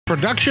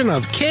production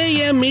of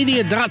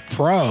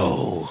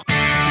KMmedia.pro.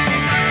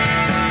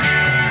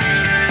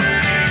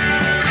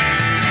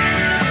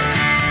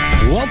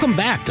 Welcome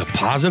back to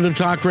Positive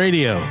Talk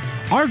Radio.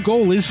 Our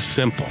goal is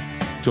simple: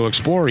 to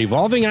explore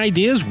evolving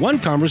ideas one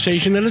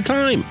conversation at a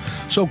time.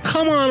 So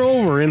come on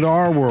over into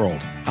our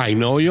world. I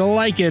know you'll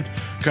like it,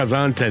 because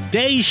on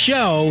today's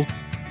show,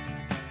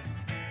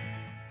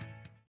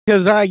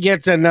 because I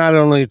get to not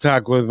only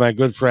talk with my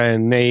good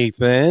friend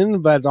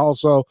Nathan, but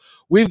also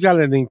we've got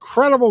an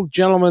incredible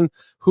gentleman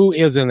who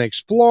is an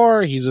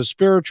explorer. He's a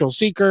spiritual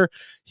seeker.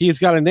 He's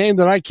got a name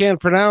that I can't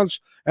pronounce,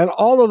 and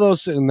all of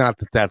those, not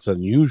that that's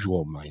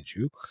unusual, mind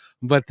you,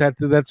 but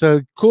that's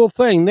a cool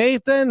thing.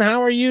 Nathan,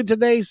 how are you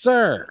today,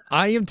 sir?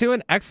 I am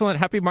doing excellent.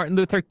 Happy Martin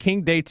Luther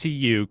King Day to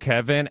you,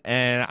 Kevin.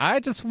 And I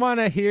just want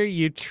to hear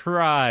you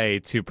try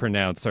to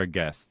pronounce our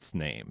guest's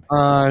name.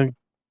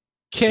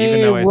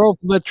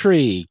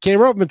 Karopmatri.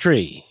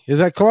 Karopmatri. Is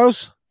that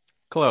close?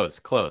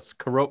 Close.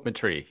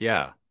 Karopmatri,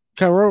 yeah.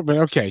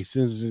 Okay,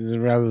 so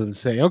rather than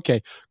say,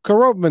 okay,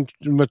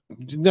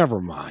 never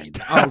mind.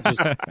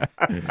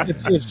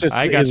 It's just,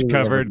 I got you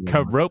covered.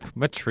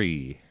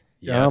 Karopmatri.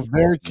 Yes,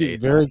 very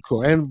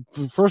cool. And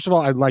first of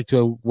all, I'd like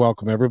to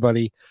welcome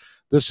everybody.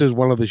 This is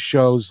one of the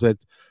shows that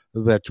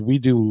we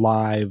do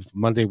live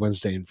Monday,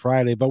 Wednesday, and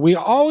Friday. But we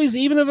always,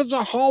 even if it's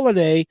a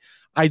holiday,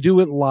 I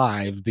do it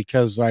live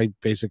because I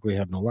basically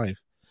have no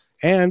life.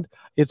 And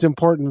it's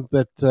important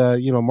that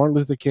Martin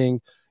Luther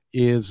King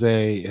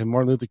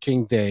Martin Luther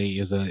King Day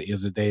is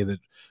a day that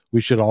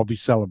we should all be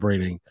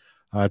celebrating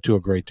to a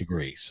great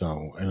degree.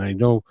 So, and I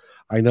know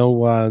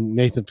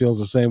Nathan feels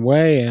the same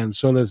way, and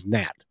so does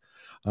Nat,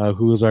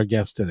 who is our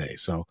guest today.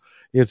 So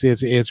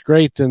it's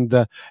great. And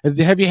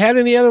have you had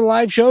any other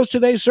live shows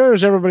today, sir? Or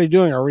is everybody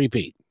doing a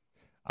repeat?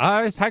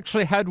 I've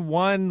actually had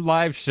one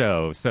live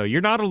show, so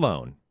you're not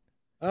alone.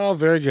 Oh,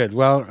 very good.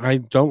 Well, I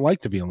don't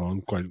like to be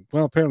alone. Quite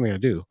well, apparently I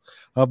do,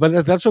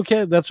 but that's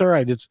okay. That's all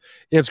right. It's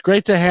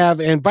great to have.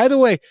 And by the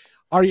way,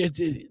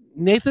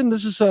 Nathan?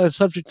 This is a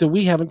subject that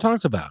we haven't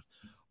talked about.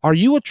 Are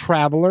you a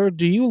traveler?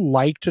 Do you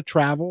like to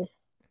travel?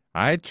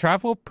 I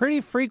travel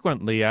pretty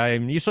frequently.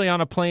 I'm usually on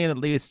a plane at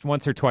least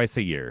once or twice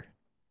a year.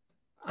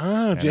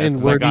 And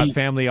I got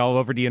family all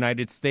over the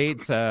United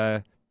States,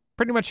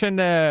 pretty much in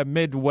the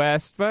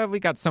Midwest, but we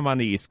got some on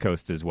the East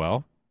Coast as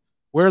well.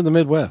 Where in the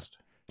Midwest?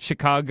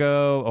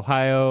 Chicago,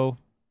 Ohio,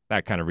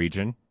 that kind of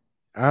region.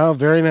 Oh,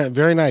 very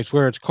nice.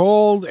 Where it's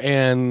cold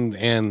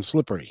and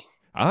slippery.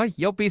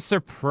 You'll be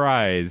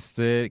surprised.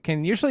 It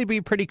can usually be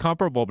pretty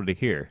comparable to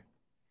here,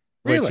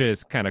 really? Which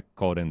is kind of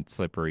cold and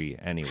slippery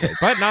anyway,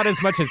 but not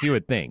as much as you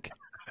would think.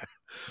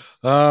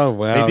 Oh,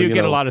 well. They do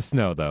get a lot of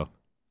snow, though.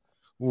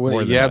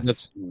 Well, yeah,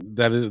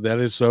 that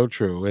is so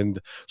true. And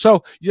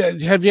so,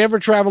 have you ever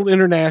traveled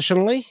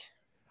internationally?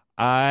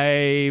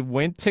 I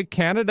went to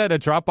Canada to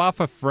drop off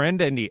a friend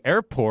in the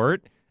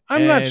airport.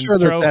 I'm not sure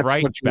that's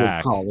right what you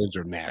back. would call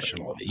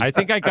internationally. I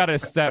think I got to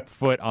step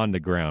foot on the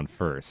ground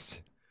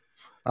first.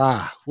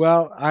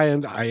 Well,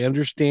 I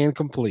understand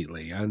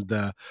completely. And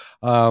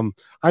I'm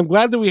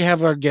glad that we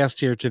have our guest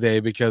here today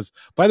because,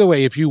 by the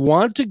way, if you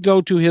want to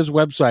go to his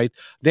website,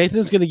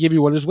 Nathan's going to give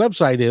you what his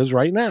website is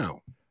right now.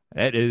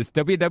 It is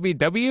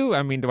www.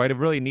 I mean, do I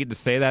really need to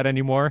say that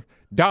anymore?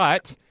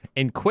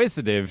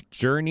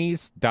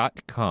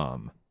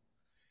 .inquisitivejourneys.com.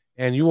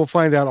 And you will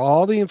find out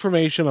all the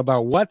information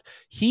about what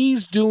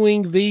he's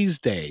doing these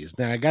days.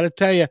 Now, I got to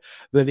tell you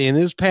that in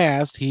his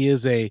past,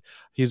 he's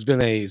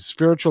been a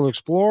spiritual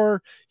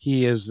explorer.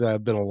 He has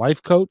been a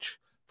life coach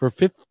for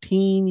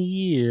 15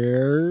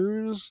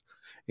 years,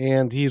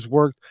 and he's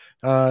worked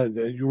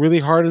really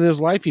hard in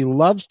his life. He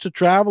loves to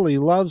travel. He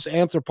loves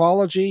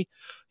anthropology.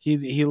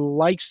 He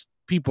likes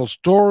people's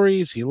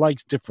stories. He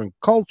likes different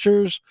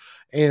cultures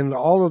and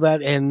all of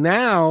that. And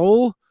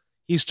now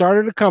he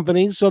started a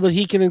company so that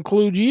he can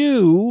include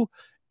you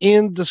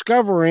in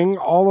discovering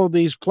all of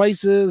these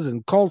places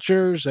and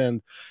cultures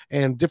and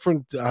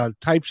different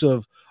types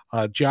of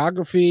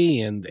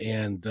geography and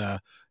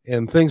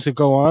things that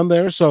go on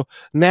there. So,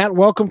 Nat,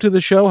 welcome to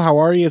the show. How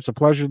are you? It's a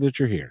pleasure that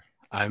you're here.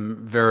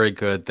 I'm very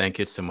good. Thank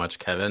you so much,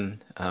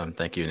 Kevin.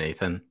 Thank you,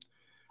 Nathan.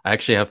 I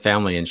actually have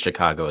family in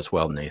Chicago as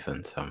well,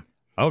 Nathan. So.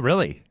 Oh,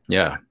 really?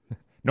 Yeah.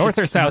 North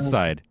or South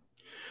side?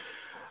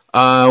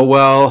 I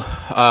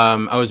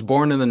was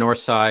born in the North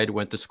Side,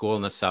 went to school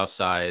in the South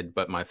Side,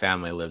 but my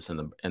family lives in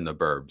the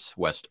burbs,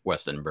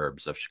 western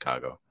burbs of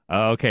Chicago.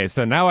 Okay,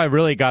 so now I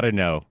really got to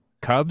know,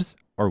 Cubs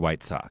or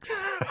White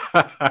Sox?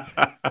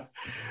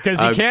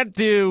 Because you can't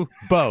do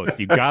both.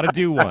 You got to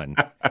do one.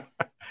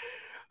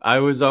 I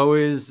was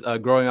always,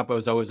 growing up, I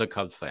was always a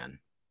Cubs fan.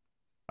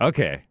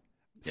 Okay.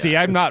 Yeah. See,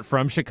 I'm not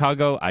from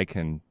Chicago. I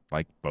can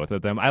like both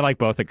of them. I like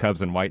both the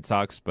Cubs and White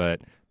Sox,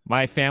 but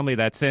my family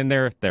that's in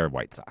there, they're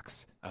White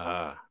Sox.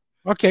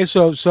 Okay,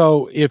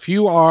 so if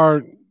you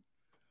are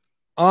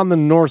on the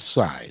North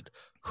Side,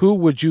 who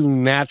would you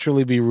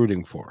naturally be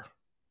rooting for?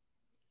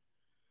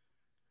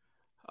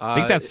 I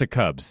think that's the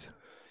Cubs.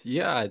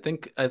 Yeah, I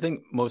think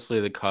mostly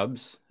the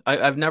Cubs.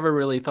 I've never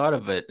really thought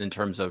of it in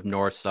terms of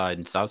North Side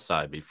and South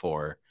Side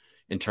before,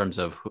 in terms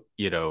of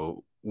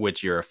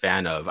which you're a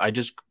fan of. I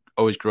just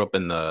always grew up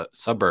in the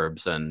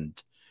suburbs,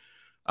 and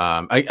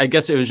I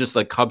guess it was just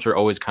like Cubs are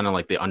always kind of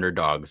like the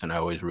underdogs, and I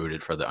always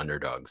rooted for the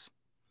underdogs.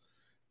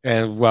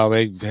 And well,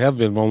 they have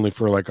been only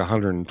for like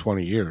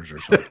 120 years or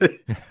something.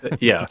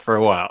 Yeah, for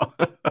a while.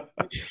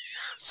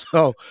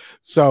 So,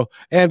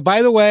 and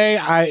by the way,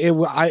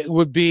 it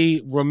would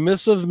be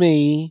remiss of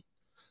me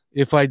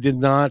if I did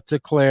not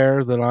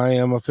declare that I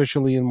am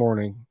officially in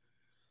mourning.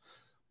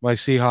 My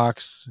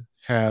Seahawks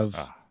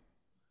have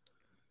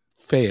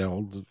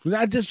failed.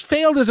 Just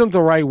failed isn't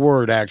the right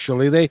word,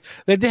 actually. They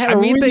had a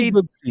really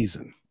good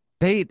season.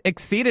 They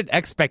exceeded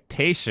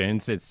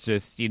expectations. It's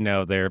just,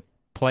 their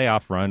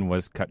playoff run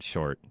was cut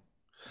short.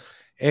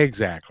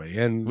 Exactly.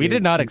 And we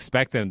did not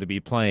expect them to be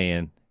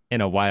playing in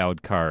a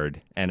wild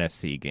card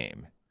NFC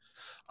game.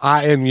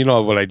 And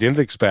what I didn't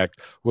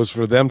expect was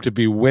for them to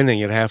be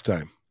winning at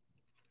halftime.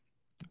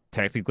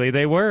 Technically,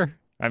 they were.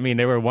 I mean,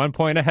 they were 1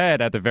 point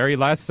ahead at the very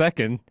last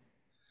second.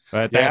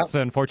 But that's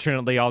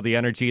unfortunately all the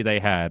energy they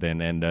had.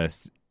 And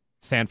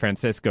San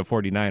Francisco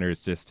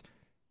 49ers just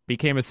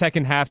became a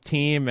second half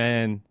team,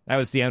 and that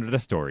was the end of the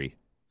story.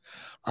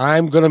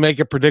 I'm going to make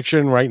a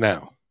prediction right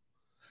now.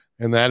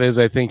 And that is,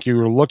 I think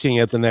you're looking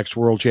at the next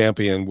world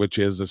champion, which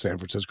is the San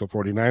Francisco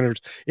 49ers.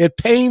 It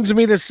pains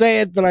me to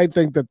say it, but I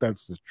think that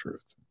that's the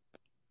truth.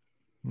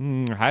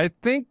 I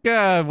think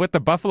with the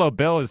Buffalo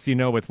Bills,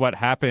 with what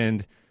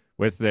happened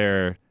with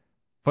their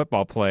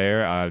football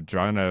player,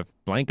 drawing a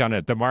blank on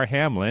it, Damar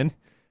Hamlin,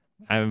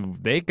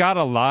 they got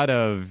a lot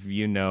of,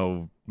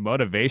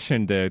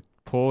 motivation to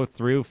pull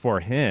through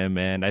for him.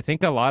 And I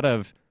think a lot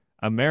of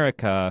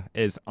America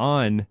is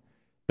on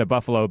the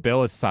Buffalo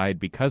Bills side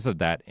because of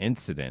that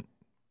incident.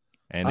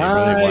 And they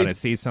really want to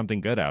see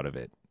something good out of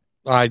it.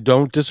 I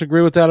don't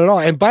disagree with that at all.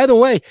 And by the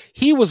way,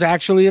 he was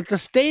actually at the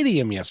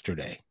stadium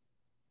yesterday.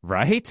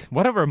 Right?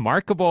 What a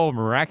remarkable,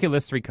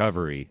 miraculous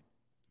recovery.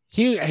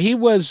 He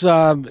was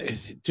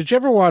did you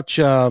ever watch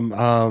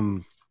what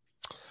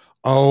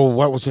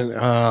was it?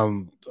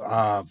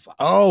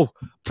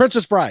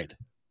 Princess Bride.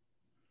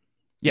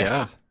 Yes.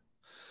 Yeah.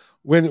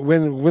 When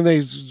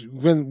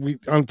we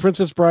on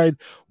Princess Bride,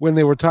 when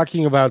they were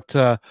talking about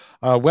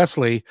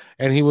Wesley,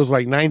 and he was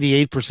like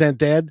 98%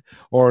 dead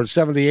or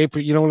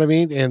 78%, you know what I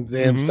mean,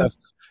 and stuff,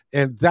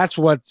 and that's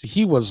what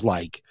he was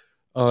like.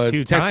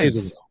 2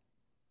 times.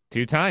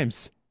 2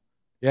 times.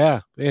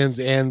 Yeah,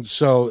 and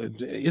so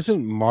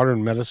isn't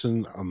modern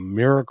medicine a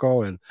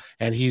miracle? And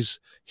he's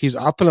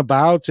up and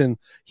about, and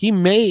he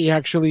may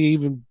actually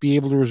even be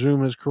able to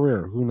resume his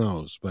career. Who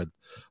knows? But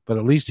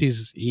at least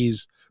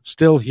he's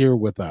still here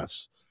with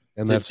us,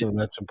 and that's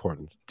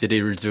important. Did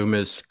he resume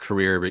his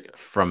career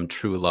from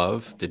true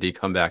love? Did he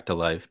come back to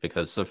life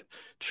because of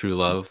true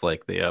love,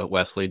 like the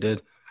Wesley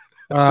did?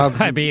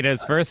 I mean,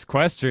 his first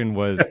question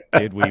was,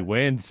 "Did we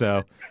win?"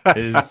 So,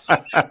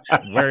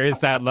 where is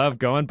that love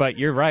going? But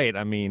you're right.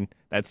 I mean,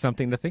 that's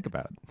something to think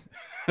about.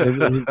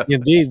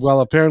 Indeed.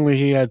 Well, apparently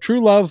he had true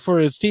love for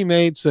his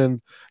teammates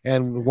and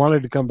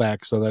wanted to come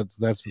back. So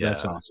that's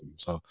awesome.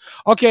 So,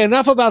 okay,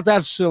 enough about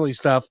that silly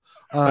stuff.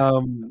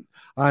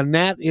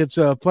 Nat, it's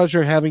a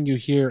pleasure having you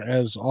here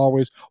as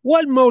always.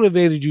 What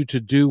motivated you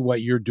to do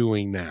what you're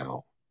doing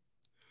now?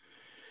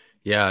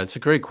 Yeah, it's a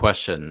great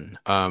question.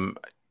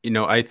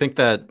 I think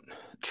that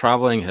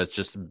traveling has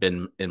just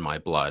been in my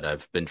blood.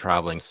 I've been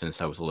traveling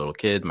since I was a little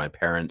kid. My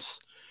parents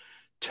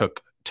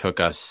took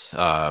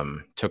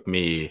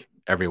me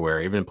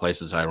everywhere, even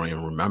places I don't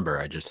even remember.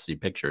 I just see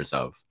pictures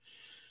of.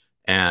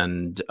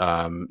 And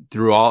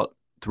throughout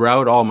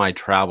all my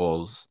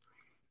travels,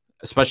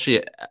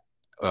 especially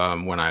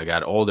when I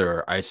got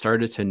older, I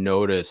started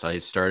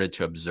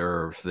to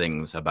observe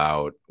things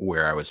about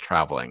where I was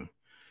traveling.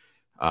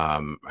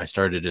 I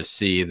started to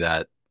see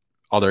that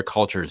other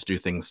cultures do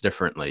things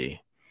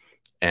differently,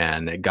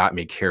 and it got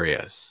me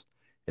curious.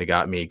 It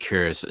got me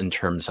curious in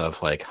terms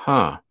of like,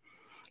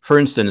 for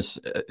instance,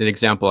 an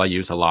example I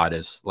use a lot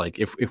is like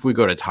if we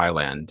go to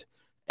Thailand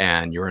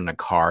and you're in a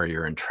car,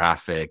 you're in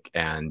traffic,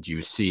 and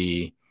you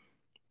see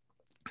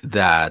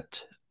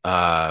that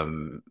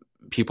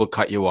people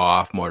cut you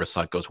off,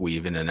 motorcycles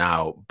weave in and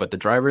out, but the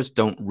drivers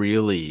don't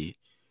really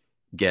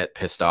get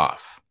pissed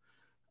off.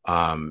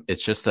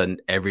 It's just an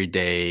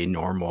everyday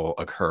normal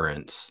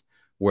occurrence.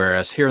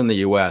 Whereas here in the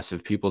U.S.,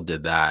 if people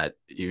did that,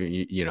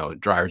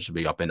 drivers would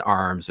be up in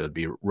arms. It would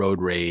be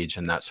road rage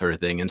and that sort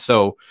of thing. And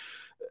so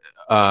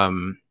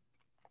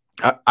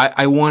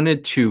I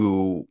wanted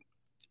to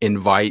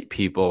invite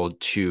people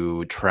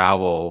to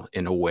travel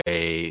in a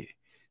way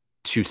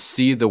to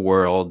see the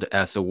world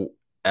as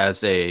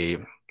a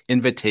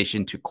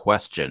invitation to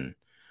question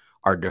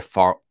our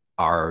default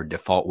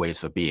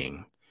ways of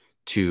being,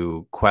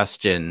 to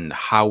question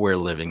how we're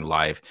living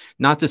life.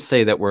 Not to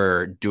say that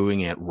we're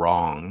doing it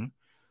wrong.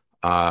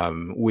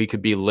 We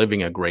could be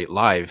living a great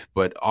life,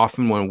 but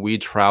often when we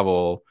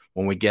travel,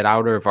 when we get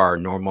out of our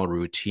normal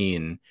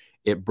routine,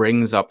 it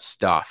brings up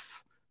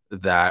stuff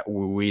that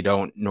we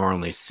don't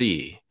normally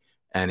see.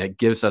 And it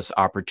gives us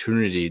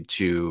opportunity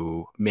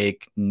to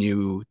make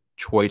new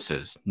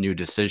choices, new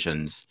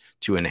decisions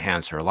to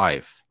enhance our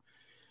life.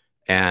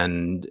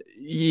 And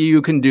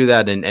you can do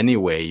that in any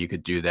way. You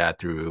could do that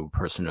through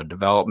personal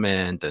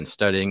development and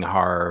studying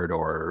hard,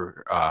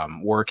 or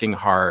working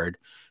hard.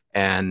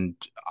 And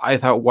I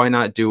thought, why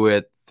not do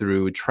it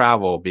through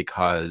travel,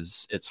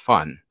 because it's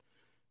fun.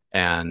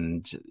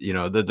 And,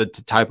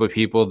 the type of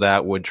people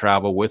that would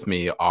travel with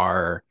me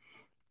are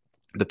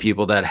the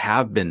people that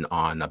have been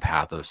on a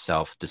path of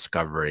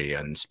self-discovery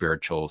and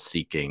spiritual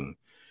seeking.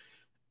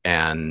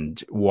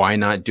 And why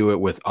not do it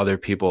with other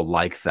people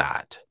like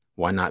that?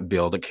 Why not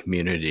build a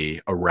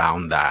community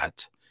around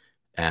that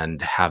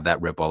and have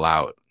that ripple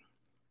out?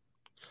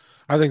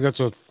 I think that's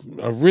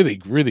a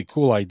really, really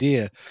cool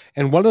idea.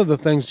 And one of the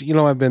things,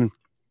 I've been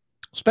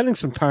spending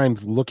some time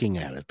looking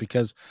at it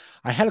because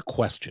I had a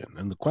question.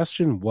 And the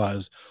question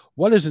was,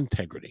 what is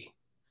integrity?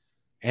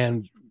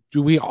 And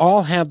do we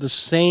all have the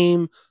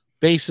same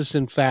basis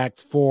in fact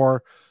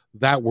for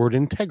that word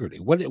integrity?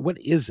 What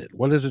is it?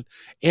 What is it?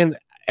 And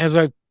as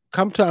I've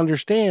come to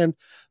understand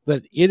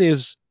that it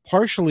is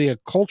partially a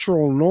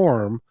cultural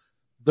norm,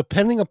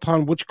 depending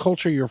upon which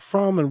culture you're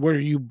from and where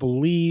you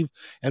believe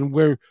and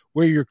where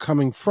you're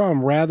coming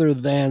from, rather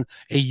than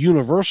a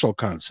universal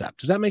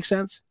concept. Does that make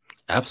sense?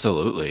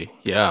 Absolutely.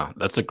 Yeah,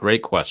 that's a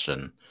great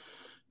question.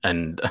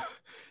 And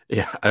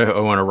yeah, I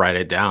want to write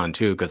it down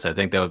too, because I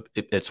think that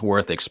it's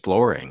worth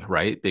exploring,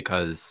 right?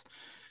 Because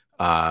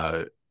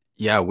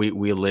yeah,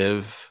 we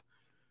live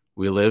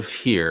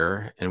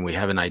here, and we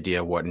have an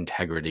idea of what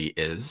integrity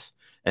is.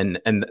 And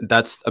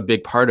that's a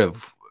big part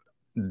of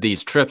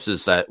these trips,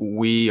 is that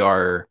we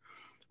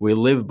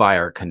live by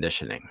our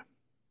conditioning.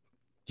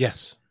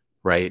 Yes.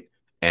 Right.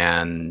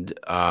 And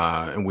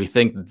we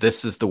think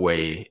this is the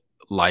way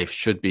life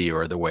should be,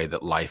 or the way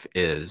that life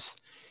is,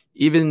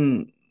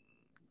 even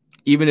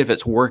if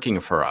it's working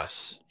for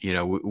us.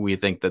 We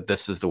think that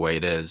this is the way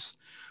it is.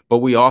 But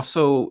we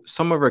also,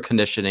 some of our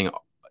conditioning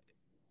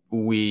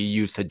we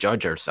use to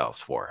judge ourselves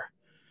for.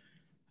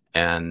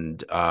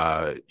 And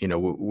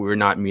we're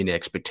not meeting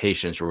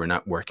expectations, or we're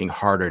not working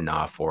hard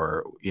enough,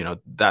 or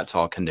that's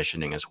all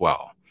conditioning as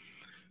well.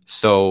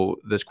 So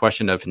this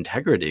question of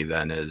integrity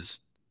then is,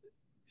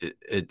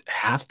 it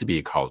has to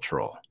be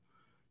cultural.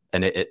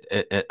 And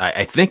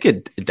I think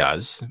it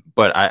does,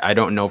 but I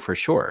don't know for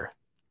sure.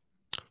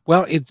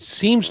 Well, it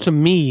seems to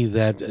me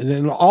that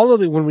in all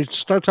of when we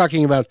start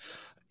talking about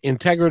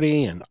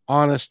integrity and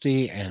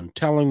honesty and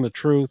telling the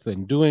truth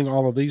and doing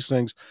all of these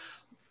things,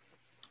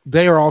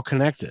 they are all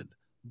connected,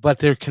 but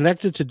they're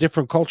connected to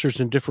different cultures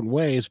in different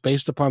ways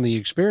based upon the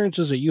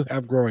experiences that you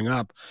have growing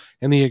up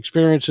and the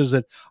experiences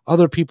that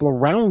other people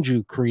around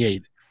you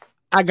create.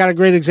 I got a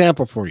great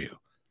example for you.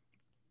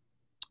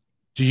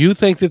 Do you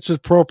think it's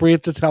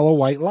appropriate to tell a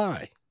white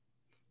lie?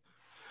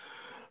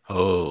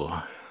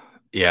 Oh,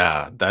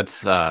 yeah,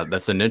 that's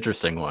an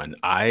interesting one.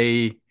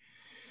 I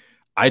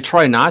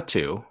try not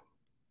to.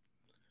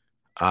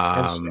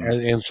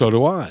 And so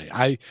do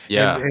I.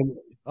 Yeah. And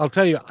I'll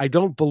tell you, I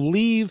don't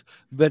believe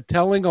that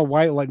telling a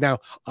white lie. Now,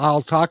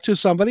 I'll talk to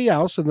somebody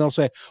else and they'll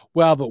say,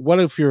 well, but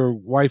what if your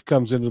wife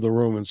comes into the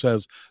room and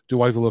says,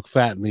 do I look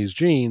fat in these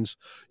jeans?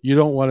 You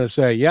don't want to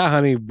say, yeah,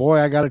 honey, boy,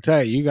 I got to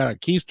tell you, you got a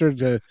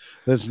keister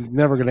that's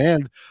never going to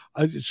end.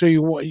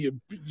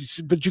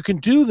 But you can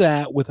do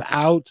that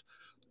without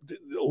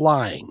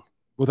lying,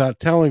 without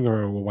telling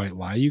her a white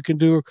lie. You can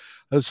do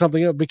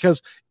something else,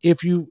 because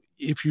if you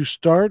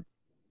start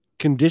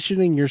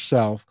conditioning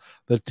yourself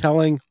that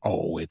telling,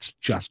 oh, it's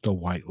just a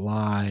white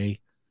lie,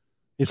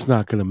 it's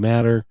not going to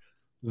matter,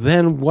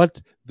 then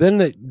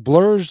it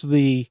blurs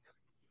the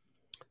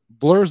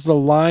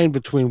line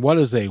between what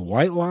is a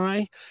white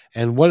lie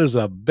and what is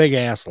a big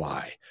ass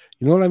lie.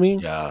 You know what I mean?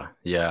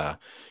 Yeah,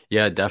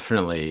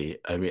 definitely.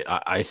 I mean,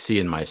 I see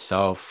in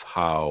myself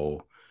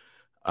how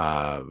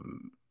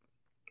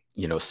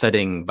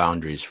setting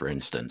boundaries, for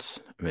instance.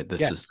 I mean,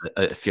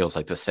 it feels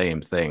like the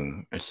same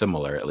thing, or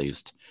similar at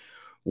least,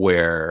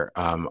 where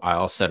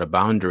I'll set a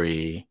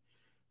boundary,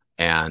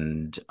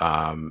 and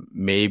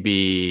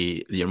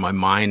maybe my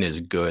mind is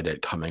good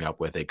at coming up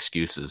with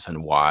excuses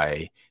and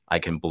why I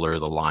can blur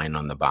the line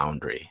on the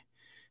boundary,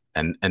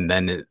 and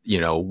then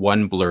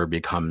one blur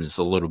becomes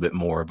a little bit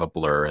more of a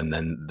blur, and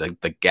then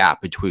the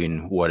gap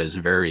between what is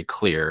very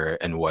clear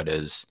and what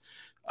is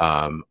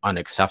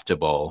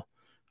unacceptable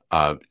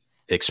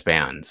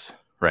expands,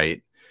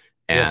 right?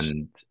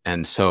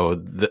 And so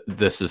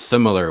this is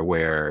similar,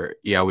 where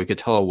we could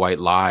tell a white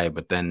lie,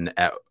 but then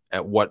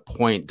at what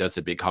point does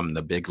it become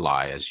the big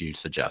lie, as you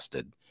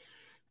suggested?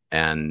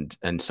 And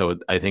so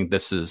I think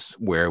this is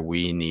where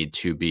we need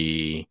to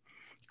be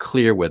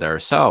clear with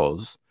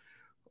ourselves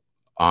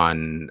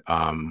on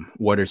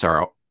what is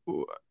the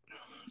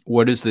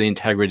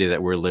integrity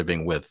that we're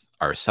living with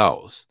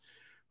ourselves,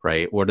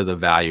 right? What are the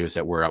values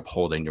that we're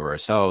upholding to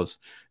ourselves?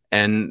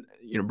 And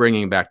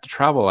bringing back to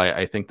travel,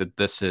 I think that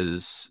this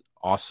is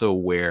also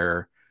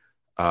where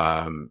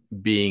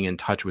being in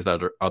touch with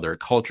other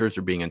cultures,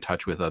 or being in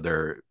touch with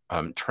other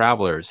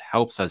travelers,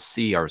 helps us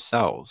see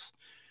ourselves,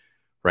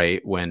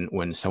 right?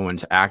 When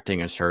someone's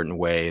acting a certain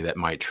way that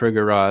might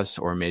trigger us,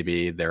 or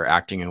maybe they're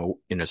acting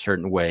in a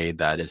certain way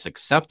that is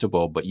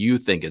acceptable, but you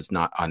think is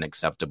not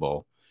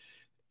unacceptable.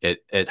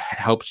 It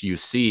helps you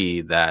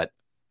see that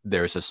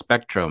there's a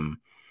spectrum,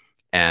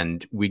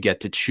 and we get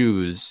to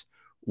choose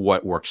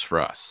what works for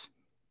us.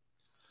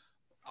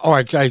 Oh,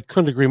 I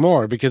couldn't agree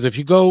more, because if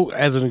you go,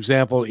 as an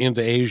example,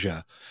 into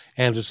Asia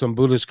and to some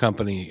Buddhist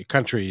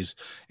countries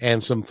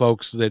and some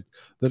folks that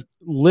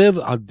live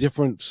a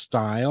different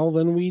style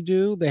than we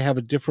do, they have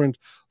a different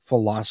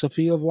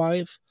philosophy of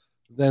life,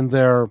 then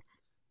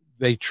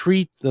they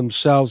treat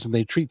themselves and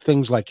they treat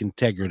things like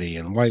integrity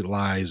and white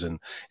lies and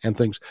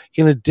things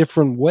in a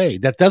different way.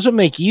 That doesn't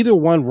make either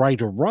one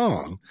right or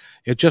wrong.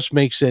 It just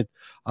makes it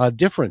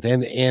different.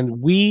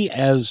 And we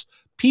as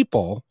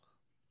people,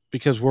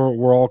 because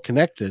we're all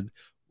connected,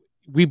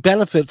 we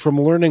benefit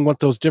from learning what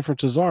those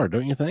differences are,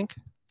 don't you think?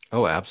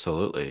 Oh,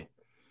 absolutely.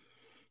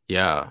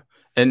 Yeah.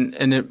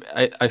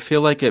 I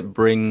feel like it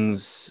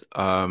brings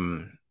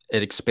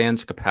it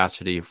expands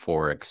capacity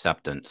for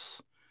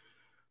acceptance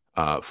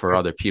for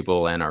other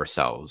people and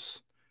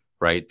ourselves,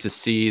 right? To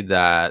see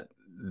that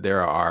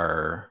there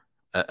are,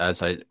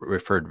 as I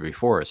referred to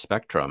before, a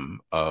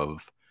spectrum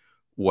of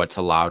what's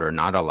allowed or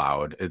not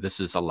allowed.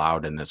 This is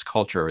allowed in this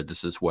culture.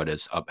 This is what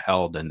is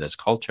upheld in this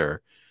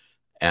culture.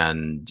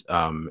 And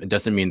it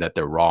doesn't mean that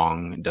they're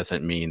wrong. It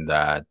doesn't mean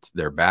that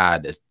they're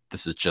bad.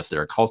 This is just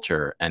their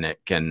culture, and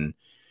it can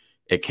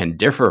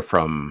differ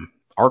from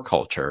our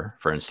culture.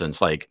 For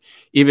instance, like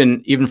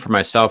even for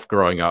myself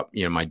growing up,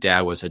 my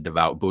dad was a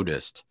devout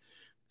Buddhist,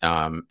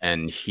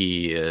 and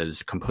he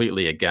is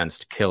completely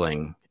against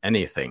killing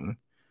anything.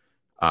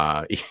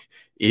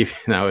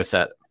 Even I was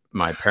at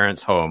my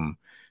parents' home,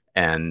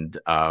 and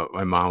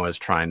my mom was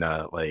trying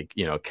to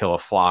kill a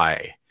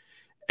fly,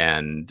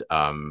 and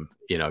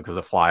because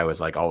the fly was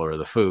like all over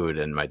the food,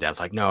 and my dad's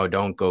like, no,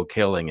 don't go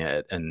killing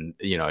it. And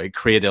it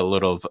created a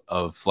little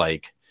of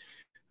like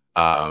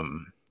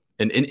an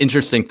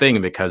interesting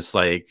thing, because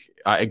like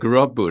I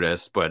grew up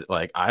Buddhist, but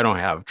like I don't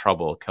have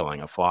trouble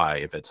killing a fly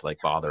if it's like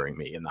bothering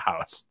me in the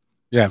house.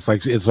 Yeah,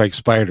 it's like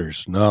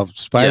spiders. No,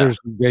 spiders,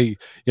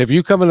 if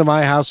you come into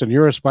my house and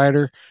you're a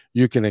spider,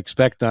 you can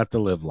expect not to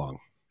live long.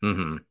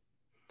 Mm-hmm.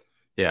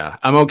 Yeah,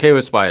 I'm okay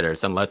with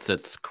spiders unless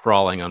it's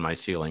crawling on my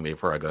ceiling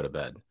before I go to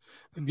bed.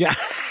 Yeah,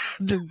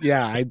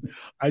 yeah,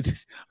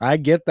 I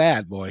get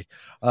that, boy.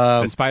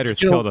 The spiders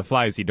kill the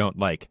flies you don't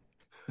like.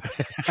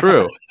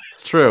 True,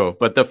 it's true,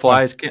 but the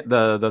flies can't,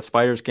 the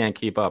spiders can't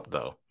keep up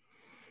though.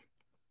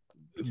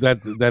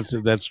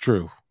 That's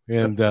true.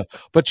 And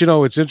but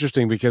it's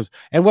interesting because,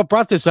 and what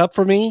brought this up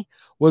for me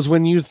was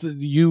when you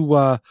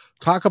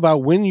talk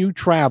about when you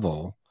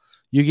travel,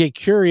 you get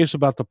curious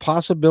about the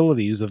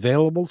possibilities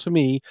available to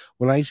me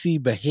when I see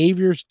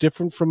behaviors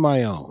different from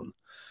my own.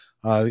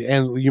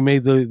 And you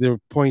made the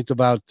point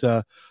about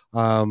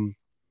in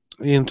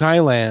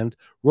Thailand,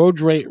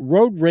 road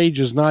rage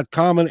is not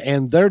common,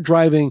 and they're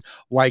driving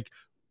like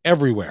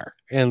everywhere.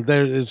 And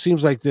it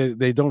seems like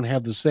they don't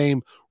have the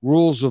same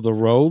rules of the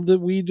road that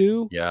we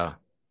do. Yeah.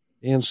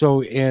 And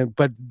so,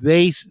 but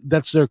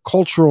that's their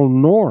cultural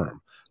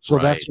norm. So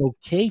Right. that's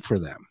okay for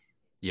them.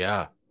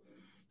 Yeah.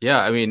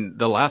 Yeah. I mean,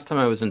 the last time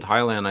I was in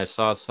Thailand, I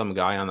saw some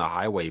guy on the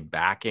highway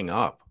backing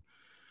up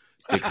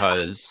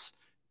because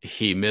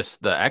he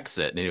missed the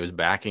exit, and he was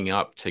backing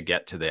up to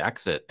get to the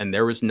exit. And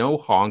there was no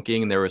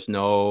honking. There was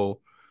no,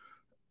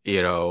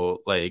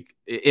 like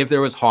if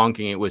there was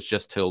honking, it was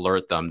just to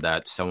alert them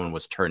that someone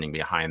was turning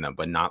behind them,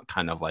 but not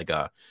kind of like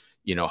a,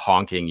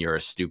 honking, you're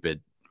a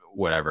stupid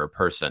whatever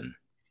person.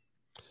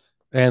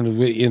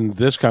 And in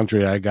this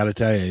country, I got to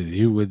tell you,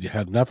 you would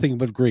have nothing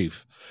but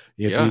grief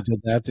if you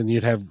did that, and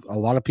you'd have a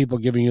lot of people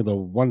giving you the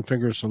one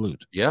finger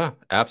salute. Yeah,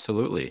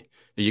 absolutely.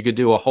 You could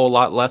do a whole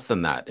lot less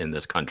than that in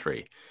this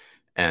country,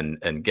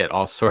 and get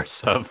all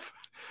sorts of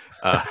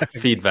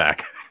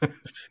feedback.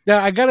 Now,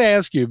 I got to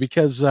ask you,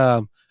 because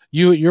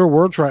you're a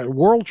world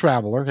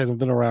traveler and have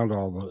been around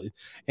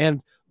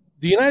and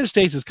the United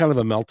States is kind of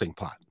a melting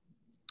pot.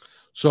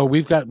 So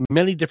we've got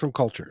many different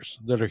cultures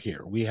that are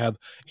here. We have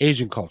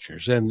Asian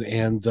cultures and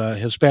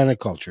Hispanic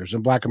cultures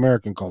and Black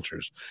American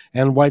cultures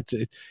and white.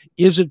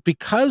 Is it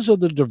because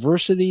of the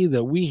diversity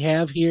that we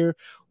have here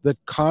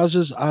that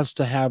causes us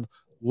to have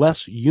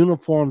less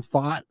uniform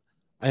thought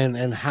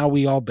and how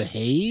we all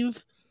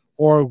behave?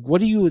 Or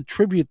what do you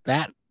attribute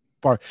that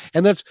part?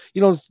 And that's,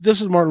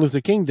 this is Martin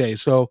Luther King Day,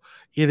 so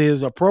it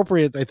is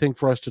appropriate, I think,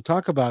 for us to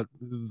talk about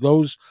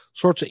those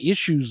sorts of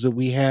issues that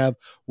we have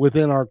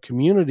within our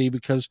community,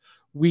 because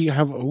we've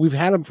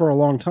had them for a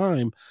long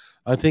time.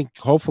 I think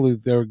hopefully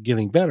they're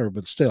getting better,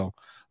 but still.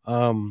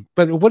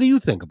 But what do you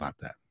think about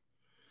that?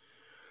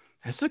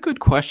 That's a good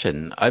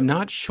question. I'm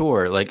not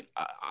sure. Like,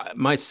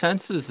 my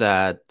sense is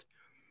that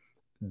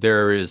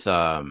there's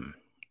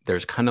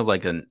kind of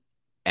like an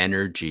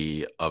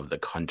energy of the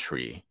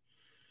country.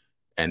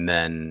 And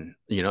then,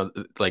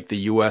 like the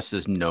US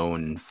is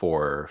known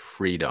for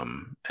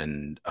freedom,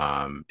 and,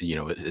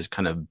 it is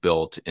kind of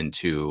built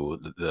into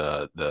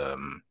the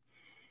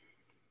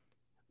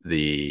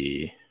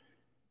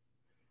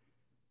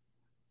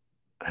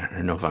I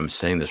don't know if I'm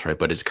saying this right,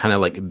 but it's kind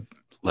of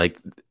like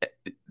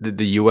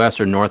the US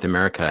or North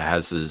America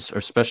has this, or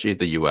especially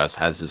the US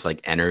has this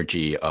like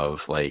energy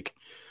of like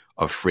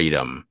of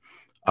freedom,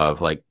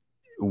 of like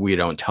we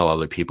don't tell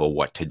other people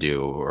what to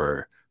do,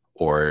 or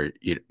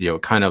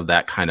kind of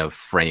that kind of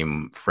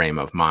frame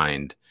of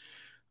mind.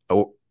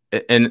 Oh,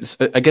 and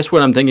I guess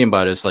what I'm thinking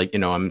about is like,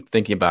 I'm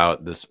thinking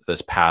about this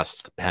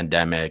past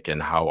pandemic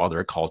and how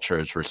other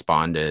cultures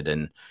responded,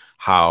 and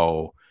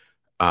how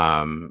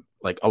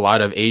like a lot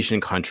of Asian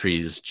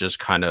countries just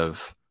kind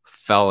of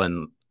fell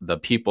in, the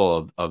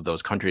people of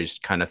those countries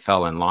kind of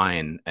fell in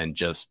line and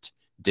just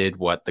did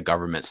what the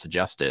government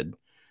suggested: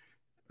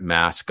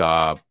 mask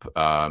up,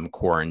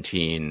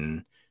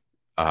 quarantine.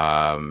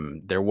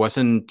 There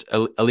wasn't,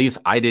 at least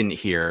I didn't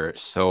hear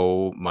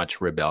so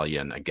much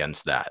rebellion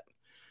against that.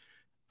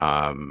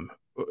 Um,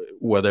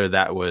 whether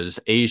that was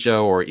Asia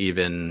or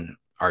even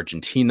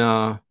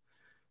Argentina,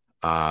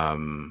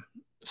 some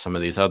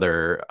of these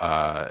other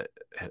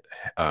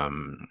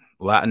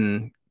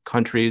Latin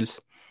countries,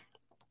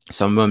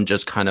 some of them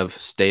just kind of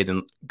stayed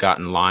and got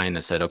in line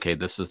and said, okay,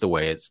 this is the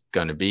way it's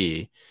going to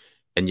be.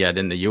 And yet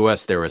in the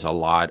US, there was a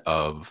lot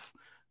of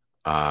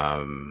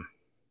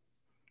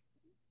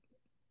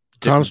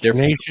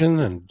consternation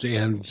and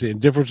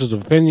differences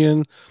of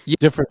opinion,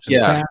 difference in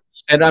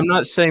facts. And I'm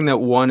not saying that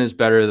one is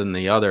better than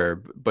the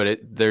other, but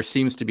there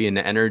seems to be an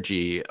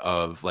energy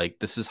of like,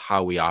 this is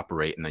how we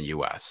operate in the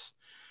US.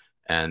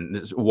 And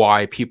this is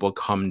why people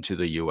come to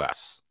the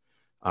US.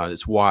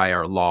 It's why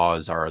our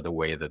laws are the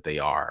way that they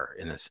are,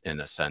 in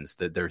a sense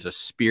that there's a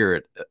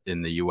spirit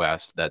in the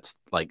US that's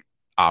like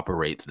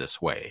operates this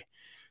way.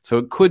 So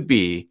it could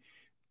be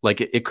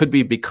like, it could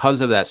be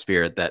because of that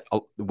spirit that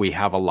we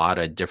have a lot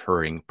of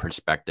differing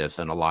perspectives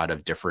and a lot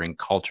of differing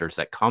cultures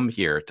that come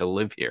here to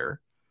live here.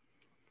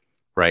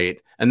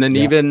 Right. And then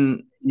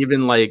even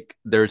like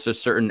there's a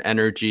certain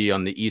energy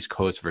on the East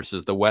Coast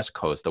versus the West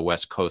Coast. The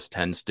West Coast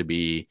tends to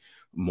be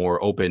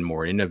more open,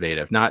 more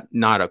innovative,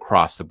 not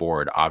across the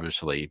board,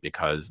 obviously,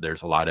 because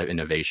there's a lot of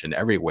innovation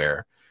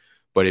everywhere.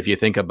 But if you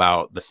think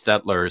about the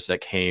settlers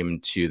that came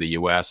to the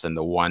US and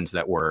the ones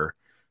that were,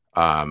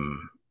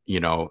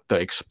 the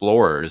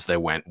explorers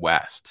that went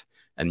west,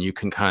 and you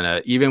can kind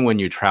of, even when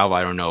you travel,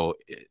 I don't know,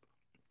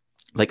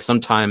 like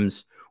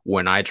sometimes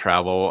when I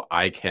travel,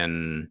 I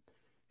can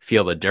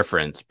feel the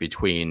difference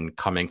between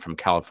coming from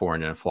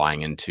California and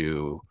flying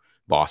into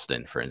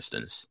Boston, for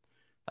instance.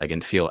 I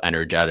can feel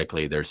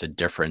energetically there's a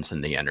difference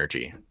in the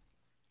energy.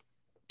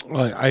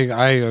 I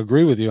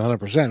agree with you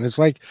 100%. It's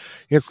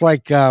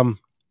like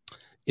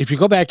if you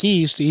go back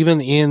east, even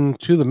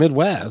into the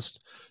Midwest,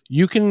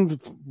 you can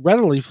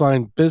readily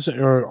find business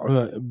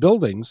or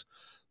buildings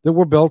that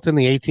were built in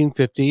the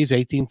 1850s,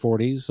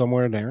 1840s,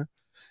 somewhere in there.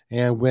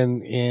 And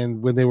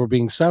when they were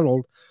being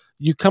settled,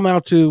 you come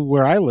out to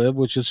where I live,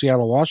 which is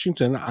Seattle,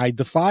 Washington. I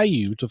defy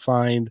you to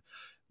find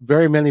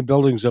very many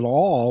buildings at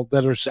all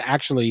that are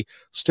actually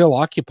still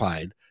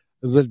occupied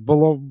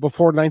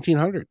before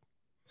 1900,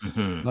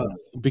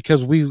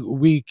 because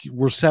we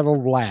were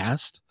settled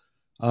last.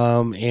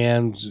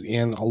 And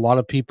a lot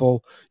of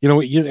people,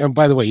 and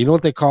by the way, you know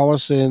what they call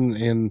us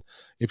in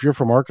if you're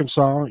from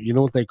Arkansas, you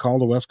know what they call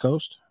the West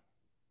Coast?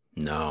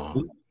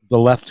 No. The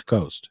left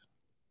coast.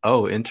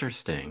 Oh,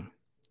 interesting.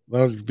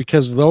 Well,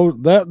 because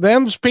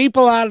them's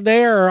people out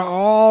there are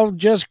all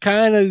just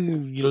kind of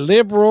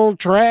liberal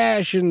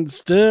trash and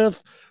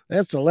stuff.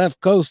 That's the left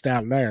coast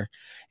out there.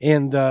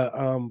 And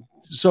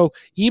so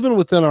even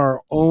within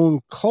our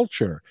own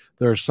culture,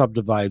 there are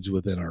subdivides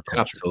within our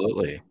culture.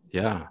 Absolutely.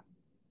 Yeah.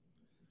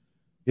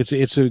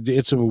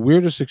 It's a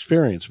weirdest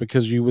experience,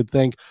 because you would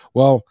think,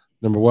 well,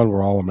 number one,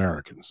 we're all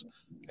Americans,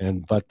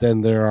 but then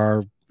there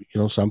are,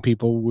 some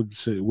people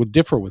would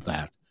differ with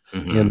that,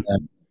 and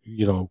that,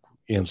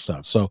 and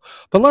stuff. So,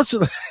 but let's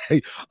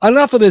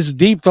enough of this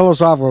deep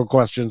philosophical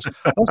questions.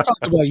 Let's talk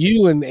about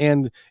you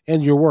and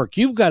your work.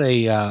 You've got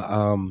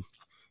a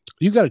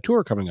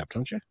tour coming up,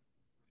 don't you?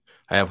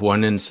 I have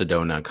one in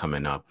Sedona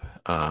coming up.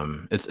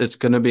 It's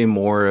going to be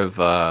more of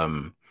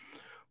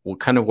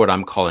kind of what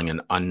I'm calling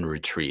an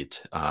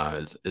unretreat.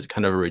 It's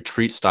kind of a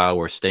retreat style.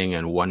 We're staying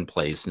in one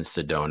place in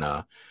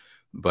Sedona,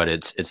 but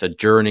it's a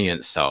journey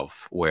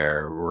itself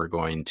where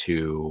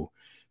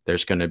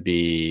there's going to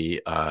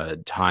be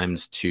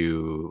times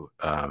to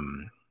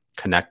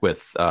connect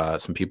with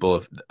some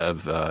people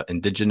of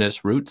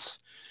indigenous roots,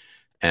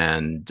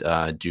 and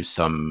do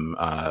some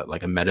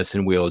like a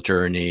medicine wheel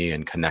journey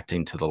and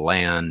connecting to the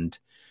land.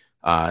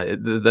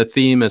 The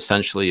theme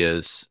essentially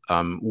is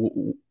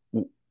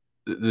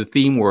the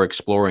theme we're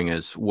exploring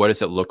is, what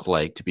does it look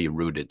like to be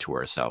rooted to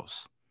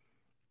ourselves?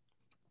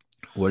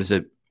 What is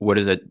it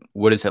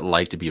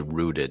like to be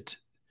rooted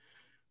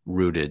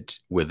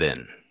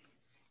within?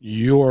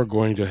 You're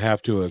going to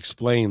have to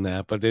explain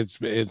that, but it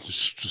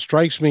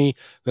strikes me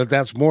that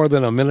that's more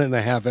than a minute and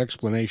a half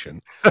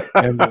explanation.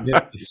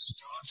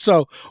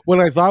 So what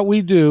I thought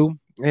we do,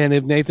 and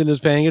if Nathan is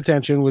paying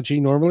attention, which he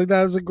normally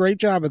does a great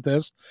job at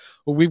this,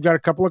 we've got a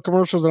couple of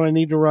commercials that I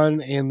need to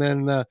run, and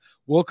then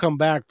we'll come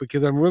back,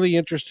 because I'm really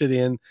interested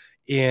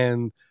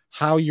in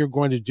how you're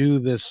going to do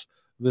this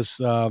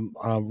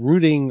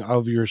rooting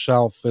of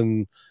yourself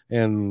and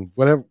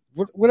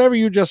whatever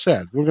you just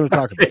said. We're going to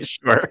talk about.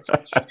 Sure.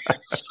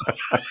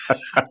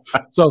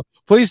 So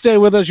please stay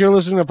with us. You're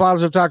listening to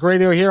Positive Talk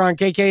Radio here on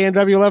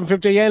KKNW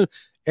 1150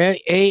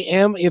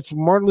 AM. It's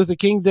Martin Luther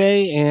King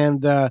Day,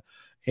 and I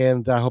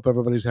hope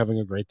everybody's having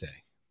a great day.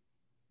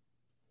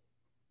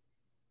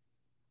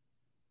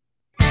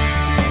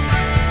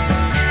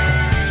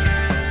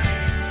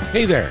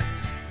 Hey there.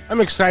 I'm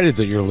excited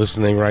that you're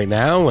listening right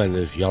now, and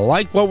if you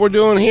like what we're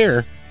doing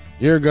here,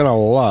 you're going to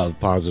love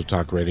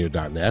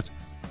PositiveTalkRadio.net.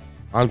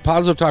 On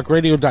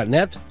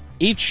PositiveTalkRadio.net,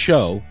 each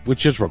show,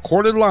 which is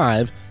recorded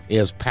live,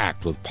 is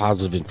packed with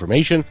positive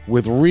information,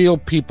 with real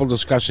people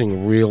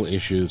discussing real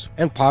issues,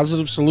 and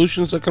positive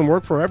solutions that can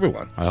work for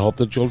everyone. I hope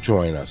that you'll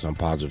join us on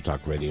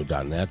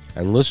PositiveTalkRadio.net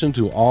and listen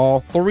to all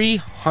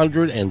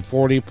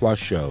 340-plus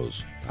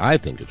shows. I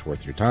think it's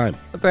worth your time.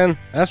 But then,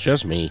 that's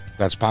just me.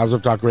 That's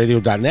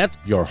PositiveTalkRadio.net,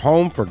 your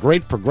home for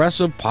great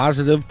progressive,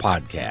 positive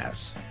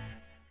podcasts.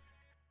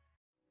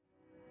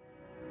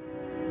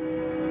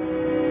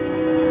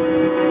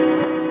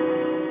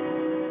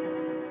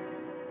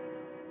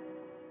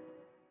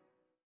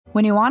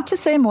 When you want to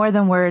say more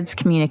than words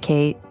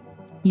communicate,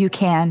 you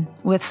can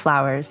with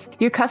flowers.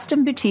 Your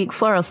custom boutique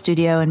floral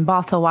studio in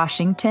Bothell,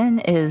 Washington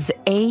is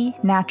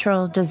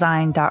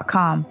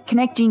anaturaldesign.com,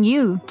 connecting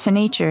you to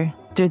nature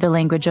through the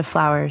language of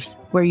flowers.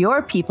 Where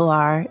your people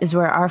are is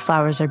where our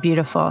flowers are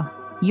beautiful.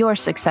 Your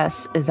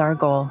success is our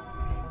goal.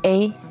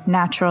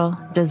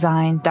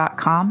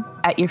 anaturaldesign.com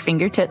at your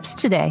fingertips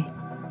today.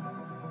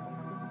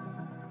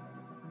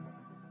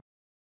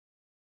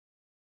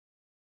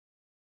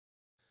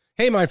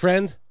 Hey, my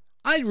friend.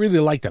 I'd really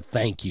like to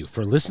thank you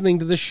for listening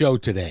to the show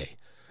today.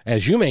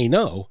 As you may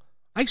know,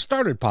 I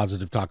started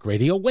Positive Talk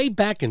Radio way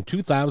back in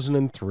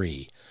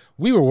 2003.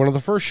 We were one of the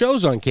first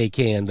shows on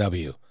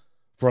KKNW.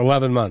 For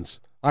 11 months,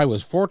 I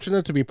was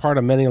fortunate to be part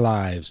of many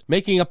lives,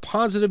 making a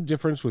positive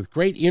difference with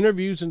great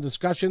interviews and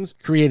discussions,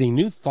 creating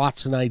new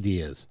thoughts and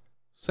ideas.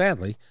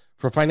 Sadly,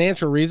 for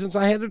financial reasons,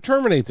 I had to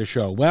terminate the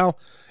show. Well,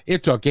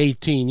 it took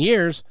 18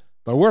 years,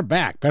 but we're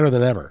back better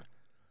than ever.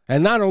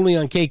 And not only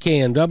on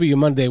KKNW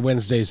Monday,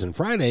 Wednesdays, and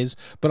Fridays,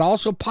 but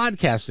also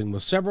podcasting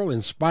with several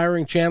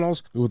inspiring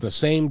channels with the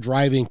same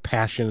driving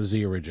passion as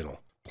the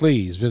original.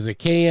 Please visit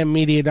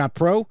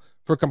kmmedia.pro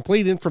for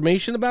complete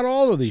information about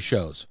all of these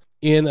shows.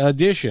 In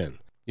addition,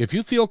 if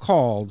you feel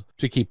called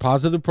to keep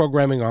positive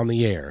programming on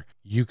the air,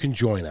 you can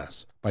join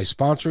us by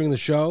sponsoring the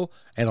show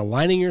and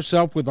aligning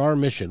yourself with our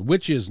mission,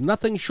 which is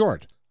nothing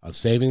short of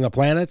saving the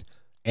planet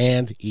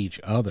and each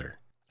other.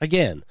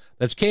 Again,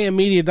 that's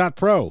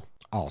kmmedia.pro.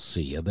 I'll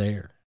see you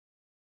there.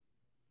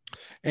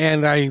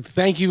 And I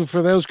thank you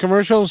for those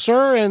commercials,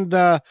 sir. And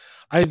I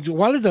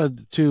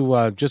wanted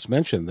to just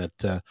mention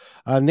that,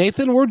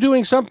 Nathan, we're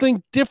doing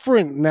something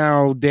different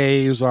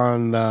nowadays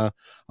on the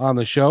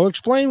show.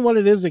 Explain what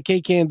it is that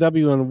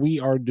KKNW and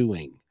we are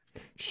doing.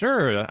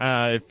 Sure.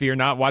 If you're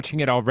not watching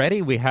it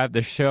already, we have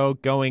the show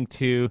going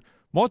to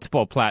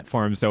multiple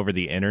platforms over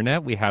the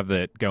internet. We have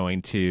it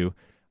going to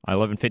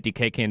 1150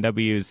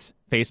 KKNW's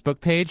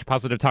Facebook page,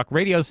 Positive Talk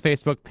Radio's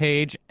Facebook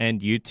page, and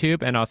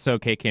YouTube, and also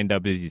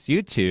KKNW's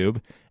YouTube.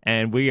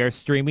 And we are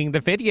streaming the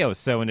video.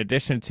 So in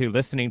addition to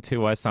listening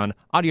to us on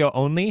audio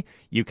only,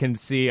 you can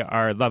see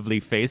our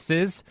lovely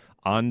faces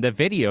on the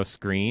video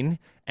screen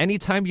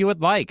anytime you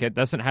would like. It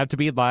doesn't have to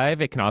be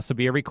live. It can also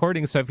be a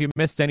recording. So if you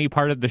missed any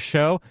part of the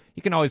show,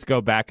 you can always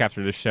go back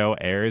after the show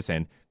airs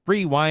and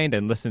rewind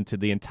and listen to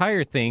the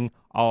entire thing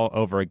all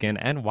over again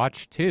and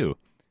watch too.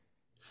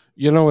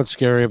 You know what's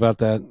scary about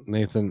that,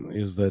 Nathan,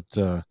 is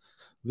that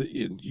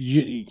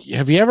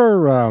have you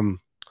ever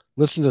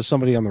listened to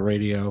somebody on the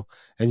radio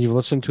and you've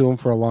listened to them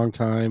for a long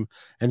time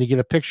and you get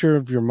a picture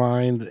of your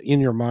mind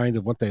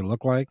of what they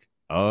look like?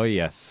 Oh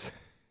yes.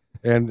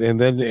 And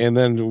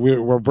then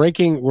we're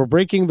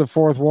breaking the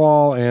fourth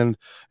wall and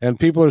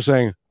people are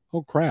saying,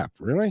 "Oh crap,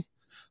 really?"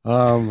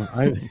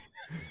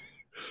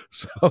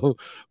 So,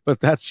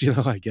 but that's,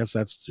 I guess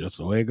that's just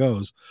the way it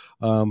goes.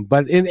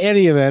 But in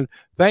any event,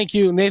 thank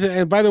you, Nathan.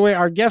 And by the way,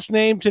 our guest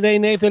name today,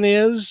 Nathan,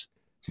 is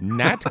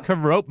Nat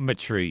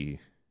Chiropmetry.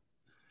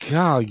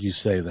 God, you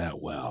say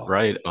that well.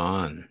 Right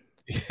on.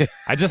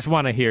 I just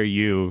want to hear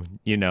you,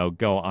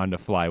 go on the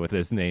fly with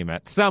his name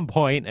at some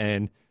point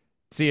and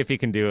see if you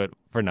can do it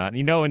for not.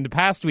 In the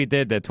past we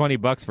did the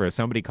 $20 for if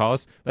somebody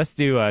calls. Let's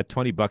do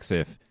 $20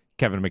 if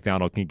Kevin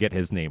McDonald can get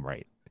his name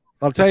right.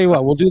 I'll tell you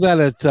what, we'll do that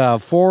at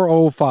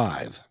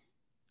 4:05.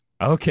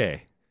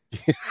 Okay.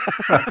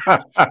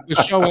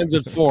 The show ends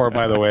at 4,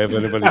 by the way, if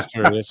anybody's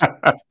curious.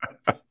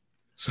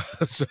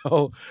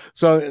 So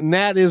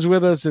Nat is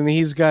with us, and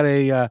he's got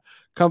a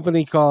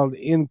company called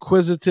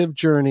Inquisitive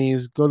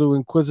Journeys. Go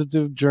to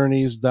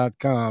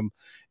inquisitivejourneys.com,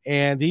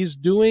 and he's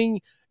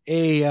doing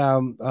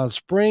a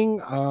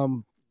spring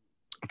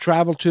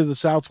travel to the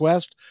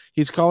Southwest.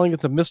 He's calling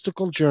it the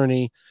Mystical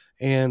Journey,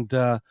 and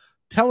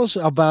tell us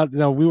about,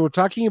 we were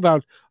talking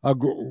about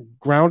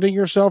grounding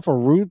yourself or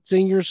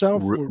rooting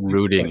yourself.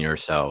 Rooting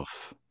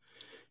yourself.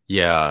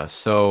 Yeah.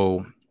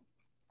 So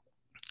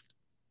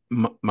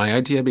My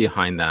idea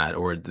behind that,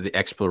 or the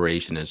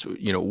exploration, is,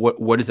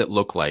 what does it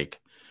look like?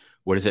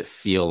 What does it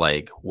feel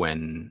like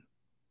when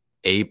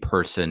a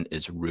person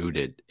is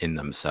rooted in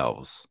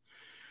themselves?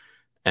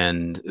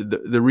 And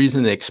the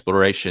reason the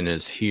exploration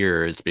is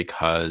here is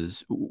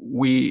because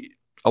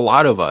a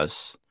lot of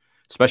us,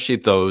 especially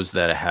those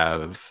that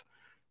have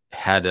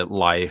had a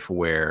life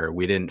where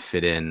we didn't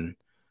fit in,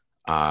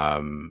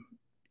 but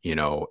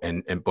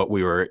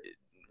we were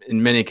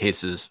in many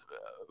cases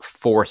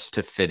forced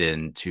to fit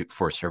in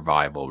for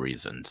survival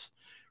reasons,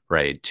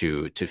 right?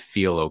 To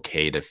feel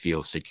okay, to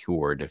feel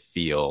secure, to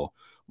feel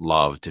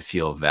loved, to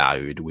feel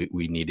valued.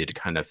 We needed to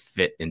kind of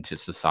fit into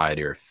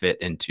society or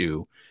fit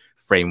into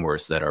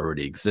frameworks that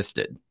already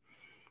existed.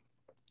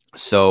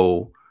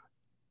 So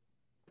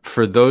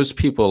for those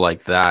people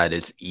like that,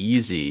 it's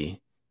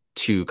easy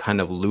to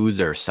kind of lose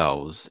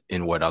ourselves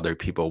in what other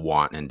people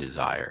want and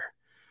desire.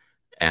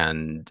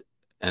 And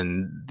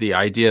the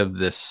idea of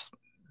this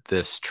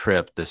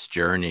trip, this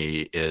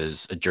journey,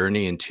 is a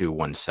journey into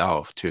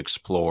oneself, to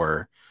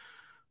explore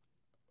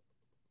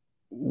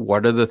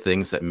what are the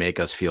things that make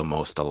us feel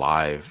most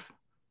alive.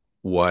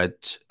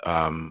 What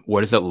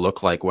does it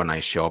look like when I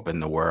show up in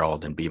the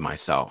world and be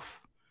myself?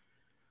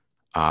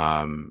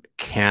 Can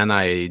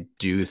I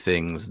do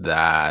things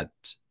that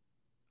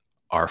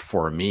are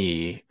for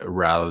me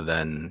rather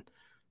than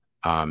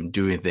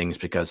doing things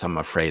because I'm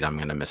afraid I'm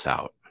going to miss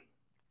out?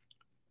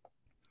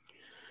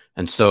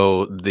 And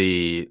so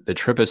the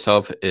trip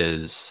itself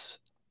is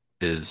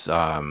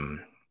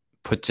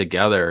put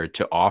together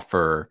to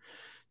offer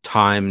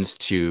times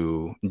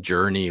to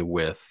journey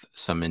with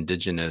some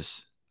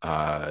indigenous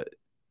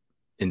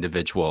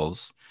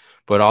individuals,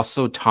 but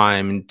also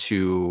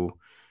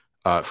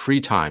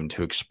free time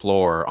to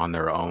explore on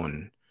their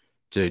own,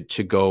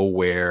 to go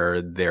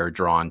where they're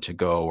drawn to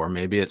go, or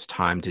maybe it's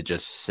time to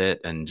just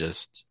sit and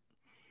just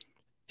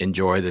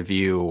enjoy the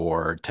view,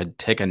 or to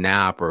take a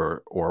nap,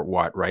 or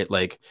what, right?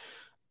 Like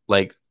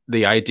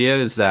the idea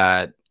is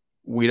that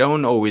we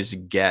don't always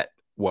get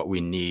what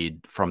we need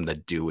from the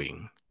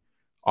doing.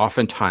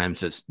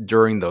 Oftentimes it's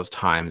during those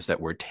times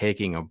that we're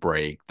taking a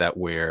break, that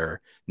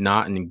we're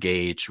not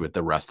engaged with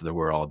the rest of the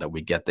world, that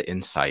we get the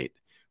insight,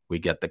 we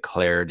get the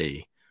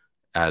clarity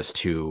as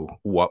to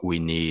what we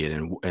need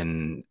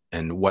and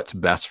what's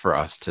best for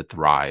us to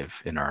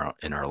thrive in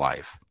our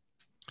life.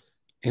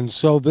 And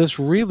so this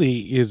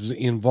really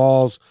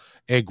involves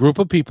a group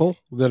of people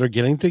that are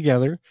getting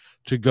together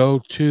to go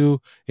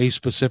to a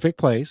specific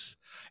place,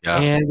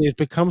 and it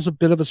becomes a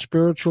bit of a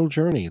spiritual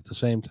journey at the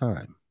same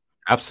time.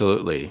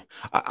 Absolutely.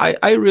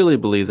 I really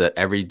believe that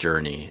every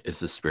journey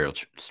is a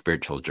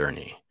spiritual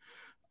journey.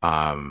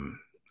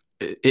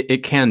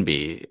 It can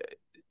be.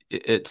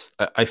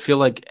 I feel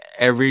like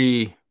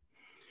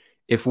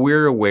if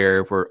we're aware,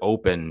 if we're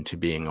open to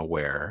being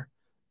aware,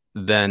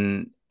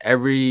 then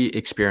every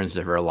experience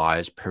of our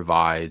lives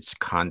provides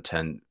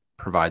content,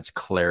 provides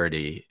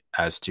clarity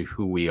as to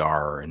who we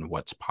are and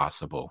what's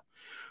possible.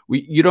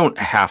 You don't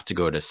have to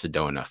go to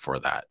Sedona for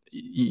that.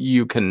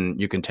 You can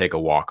take a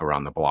walk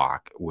around the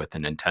block with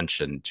an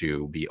intention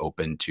to be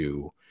open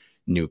to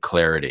new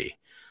clarity.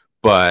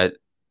 But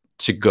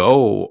to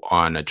go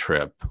on a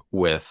trip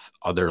with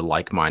other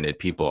like-minded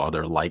people,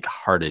 other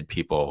like-hearted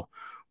people,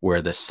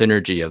 where the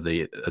synergy of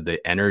the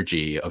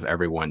energy of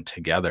everyone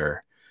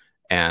together,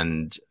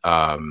 and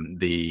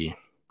the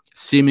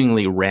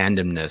seemingly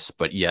randomness,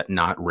 but yet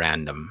not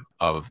random,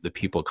 of the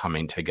people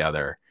coming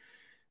together,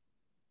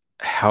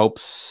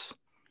 helps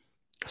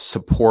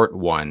support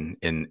one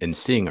in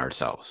seeing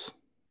ourselves.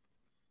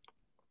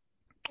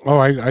 Oh,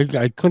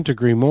 I couldn't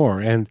agree more.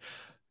 And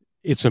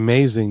it's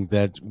amazing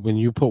that when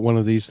you put one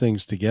of these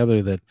things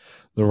together, that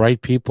the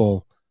right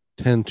people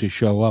tend to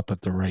show up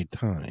at the right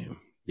time.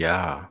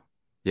 Yeah,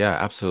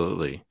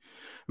 absolutely.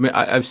 I mean,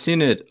 I've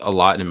seen it a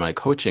lot in my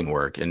coaching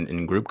work,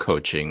 in group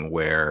coaching,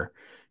 where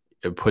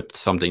it puts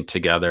something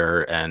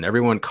together and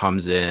everyone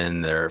comes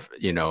in, they're,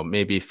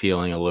 maybe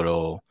feeling a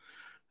little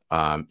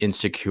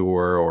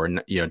insecure, or,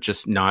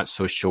 just not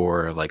so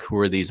sure of, like, who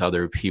are these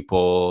other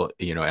people?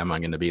 Am I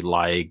going to be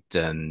liked?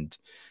 And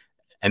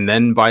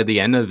then by the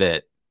end of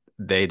it,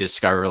 they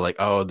discover, like,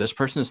 oh, this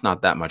person is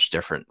not that much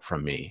different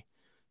from me.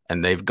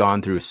 And they've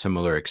gone through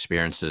similar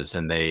experiences,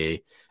 and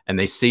they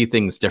see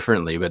things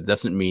differently, but it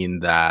doesn't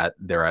mean that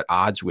they're at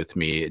odds with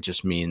me. It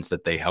just means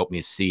that they help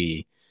me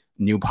see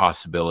new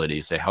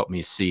possibilities. They help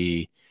me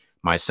see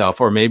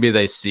myself, or maybe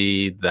they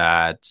see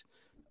that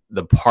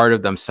the part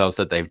of themselves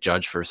that they've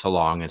judged for so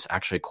long is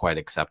actually quite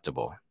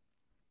acceptable.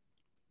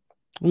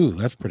 Ooh,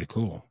 that's pretty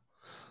cool.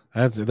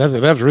 That's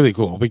really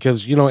cool,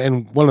 because,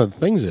 and one of the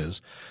things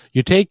is,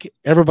 you take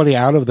everybody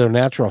out of their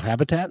natural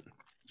habitat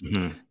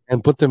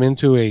and put them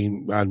into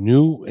a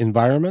new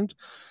environment.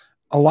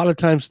 A lot of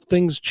times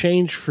things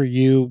change for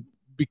you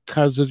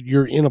because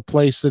you're in a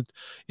place that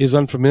is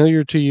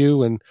unfamiliar to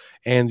you,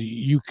 and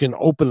you can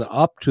open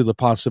up to the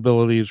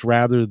possibilities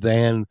rather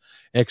than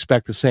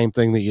expect the same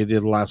thing that you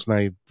did last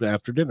night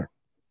after dinner.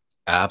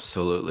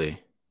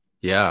 Absolutely.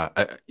 Yeah.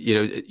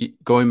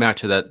 Going back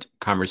to that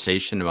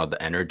conversation about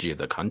the energy of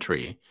the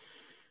country,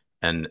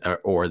 and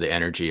or the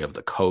energy of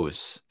the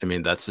coast. I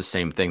mean, that's the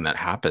same thing that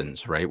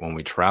happens, right? When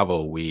we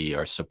travel, we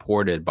are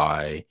supported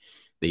by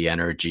the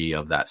energy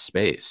of that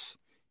space.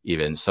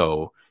 Even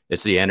so,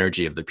 it's the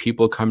energy of the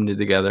people coming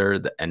together,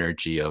 the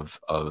energy of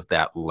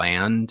that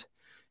land.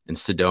 And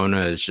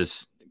Sedona is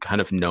just kind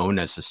of known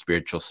as a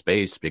spiritual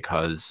space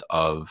because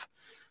of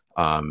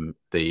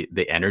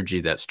the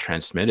energy that's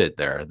transmitted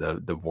there,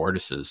 the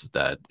vortices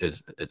that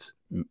is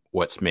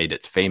what's made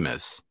it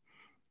famous.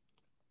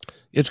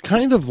 It's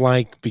kind of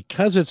like,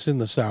 because it's in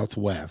the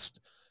Southwest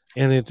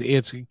and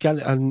it's got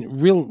a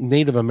real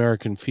Native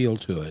American feel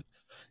to it,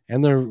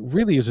 and there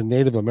really is a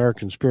Native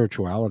American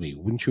spirituality.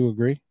 Wouldn't you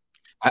agree?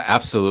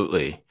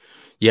 Absolutely.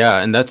 Yeah,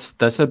 and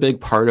that's a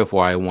big part of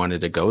why I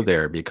wanted to go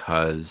there,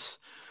 because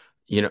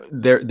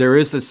there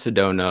is the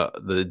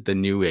Sedona, the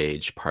new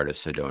age part of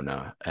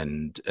Sedona,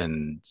 and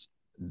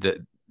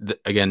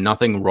again,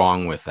 nothing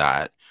wrong with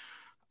that.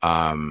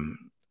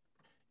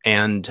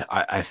 And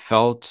I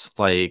felt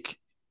like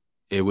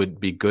it would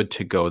be good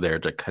to go there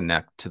to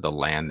connect to the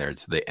land there,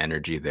 to the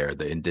energy there,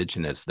 the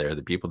indigenous there,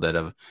 the people that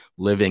have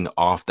living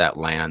off that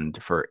land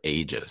for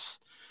ages,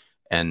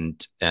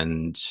 and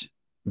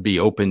be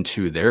open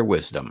to their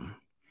wisdom,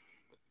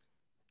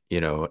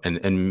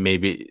 and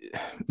maybe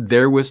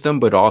their wisdom,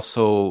 but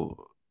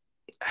also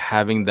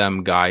having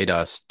them guide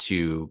us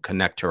to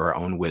connect to our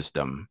own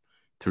wisdom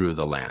through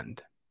the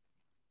land.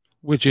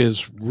 Which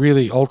is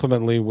really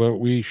ultimately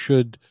what we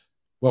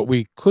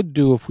could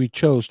do if we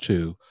chose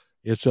to,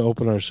 is to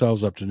open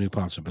ourselves up to new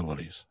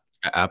possibilities.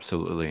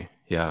 Absolutely.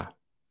 Yeah.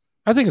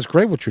 I think it's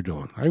great what you're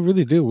doing. I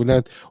really do.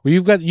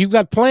 You've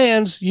got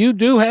plans. You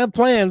do have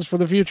plans for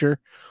the future.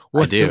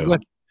 I do.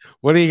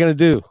 What are you going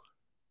to do?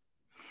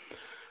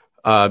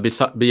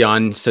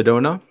 Beyond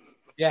Sedona?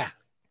 Yeah.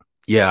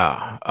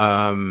 Yeah.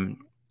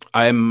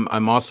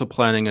 I'm also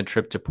planning a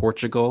trip to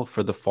Portugal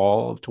for the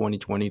fall of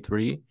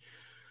 2023.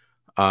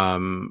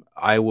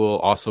 I will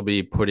also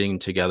be putting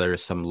together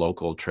some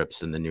local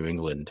trips in the New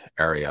England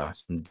area,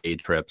 some day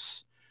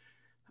trips,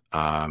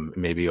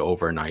 maybe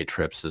overnight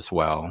trips as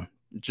well.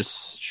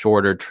 Just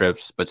shorter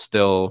trips, but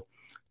still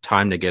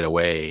time to get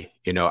away.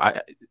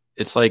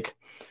 It's like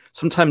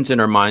sometimes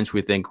in our minds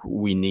we think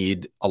we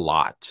need a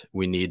lot.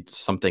 We need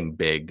something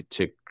big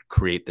to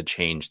create the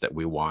change that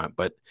we want,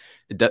 but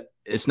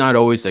it's not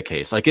always the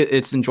case. Like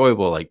it's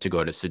enjoyable, like to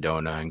go to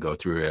Sedona and go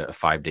through a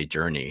 5-day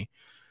journey.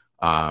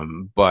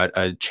 But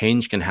a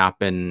change can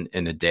happen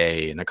in a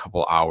day, in a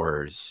couple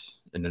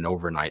hours, in an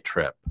overnight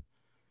trip.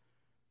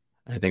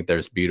 I think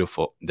there's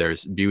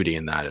beauty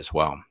in that as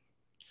well.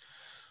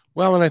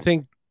 Well, and I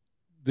think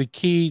the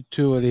key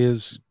to it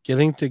is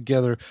getting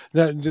together.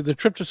 The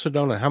trip to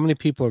Sedona, how many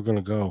people are going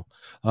to go?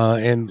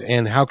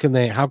 And how can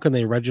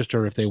they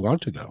register if they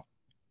want to go?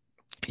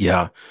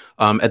 Yeah.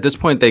 At this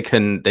point, they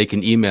can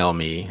email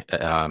me,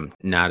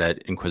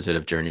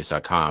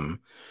 nat@inquisitivejourneys.com.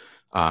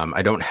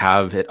 I don't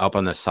have it up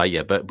on the site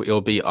yet, but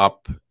it'll be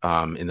up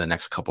in the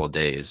next couple of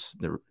days,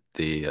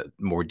 the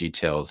more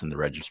details and the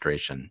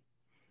registration.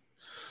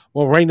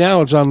 Well, right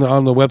now it's on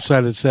the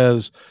website. It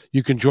says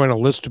you can join a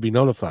list to be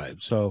notified.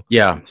 So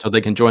yeah, so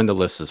they can join the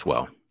list as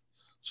well.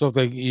 So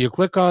if you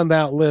click on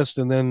that list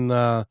and then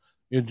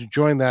you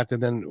join that,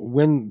 and then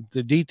when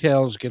the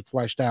details get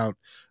fleshed out,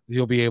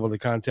 you'll be able to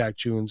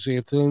contact you and see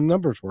if the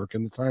numbers work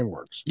and the time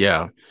works.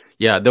 Yeah.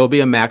 There'll be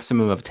a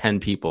maximum of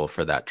 10 people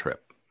for that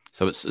trip.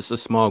 So it's a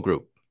small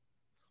group.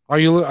 Are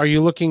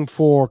you looking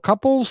for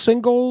couples,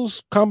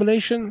 singles,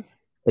 combination?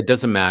 It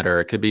doesn't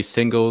matter. It could be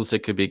singles,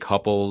 it could be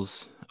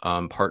couples,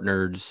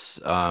 partners,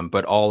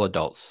 but all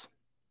adults.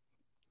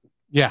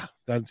 Yeah.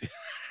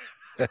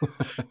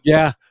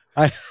 Yeah.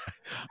 I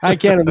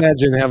can't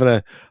imagine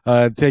having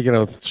taking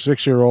a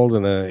 6-year-old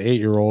and an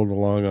 8-year-old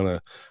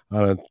along on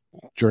a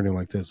journey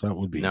like this. That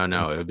would be no.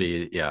 It would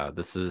be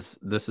This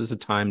is a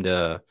time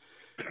to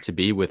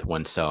be with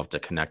oneself, to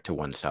connect to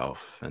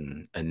oneself,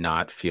 and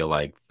not feel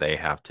like they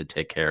have to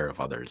take care of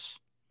others.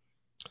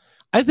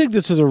 I think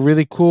this is a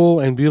really cool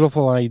and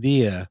beautiful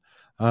idea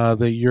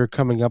that you're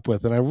coming up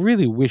with, and I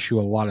really wish you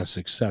a lot of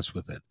success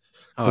with it.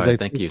 Oh,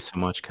 thank you so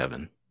much,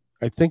 Kevin.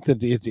 I think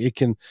that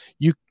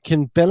you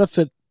can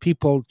benefit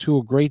people to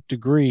a great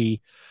degree,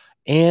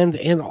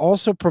 and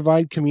also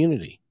provide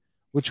community,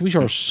 which we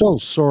are so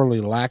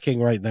sorely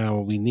lacking right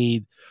now. We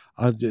need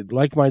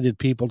like-minded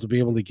people to be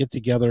able to get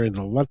together and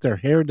to let their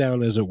hair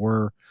down, as it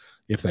were,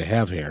 if they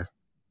have hair,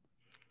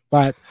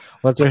 but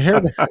let their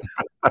hair down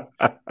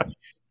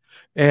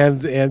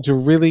and to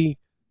really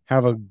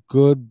have a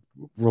good,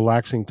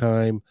 relaxing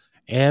time,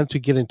 and to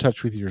get in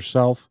touch with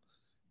yourself,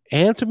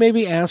 and to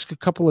maybe ask a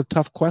couple of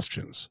tough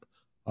questions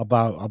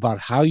about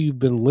how you've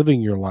been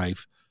living your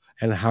life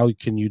and how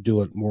can you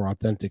do it more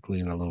authentically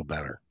and a little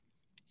better.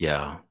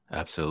 Yeah,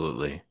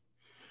 absolutely.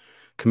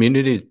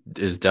 Community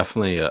is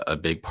definitely a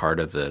big part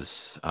of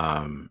this.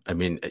 I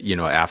mean,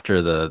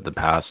 after the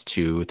past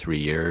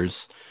 2-3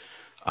 years,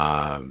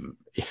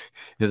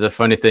 there's a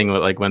funny thing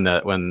with, like, when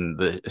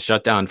the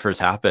shutdown first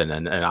happened,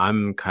 and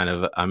I'm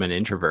an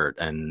introvert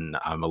and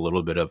I'm a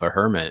little bit of a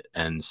hermit,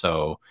 and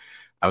so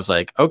I was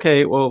like,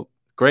 okay, well,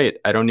 great.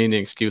 I don't need an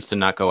excuse to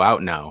not go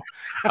out now.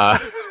 Uh,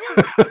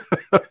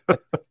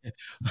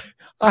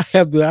 I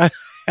had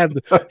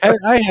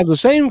the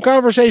same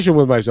conversation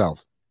with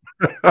myself.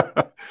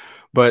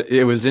 But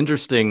it was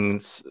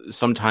interesting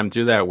sometime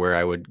through that where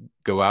I would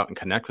go out and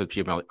connect with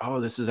people. I'm like, oh,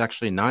 this is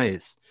actually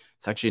nice.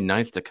 It's actually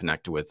nice to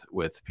connect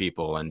with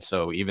people. And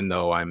so even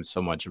though I'm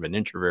so much of an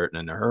introvert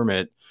and a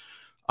hermit,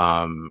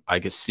 I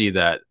could see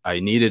that I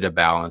needed a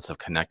balance of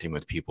connecting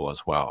with people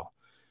as well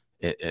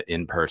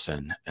in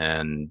person.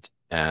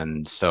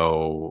 And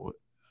so,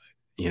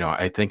 you know,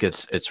 I think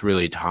it's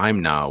really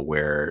time now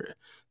where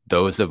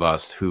those of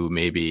us who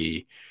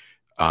maybe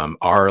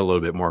are a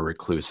little bit more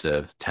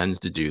reclusive, tends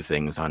to do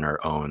things on our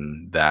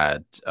own,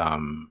 that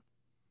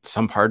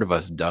some part of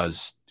us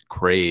does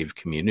crave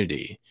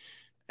community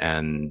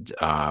and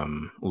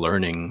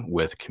learning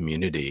with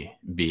community,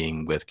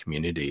 being with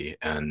community.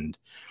 And,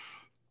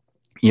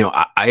 you know,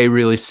 I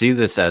really see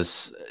this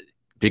as,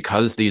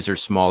 because these are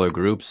smaller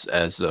groups,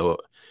 as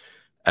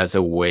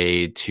a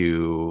way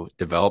to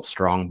develop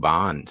strong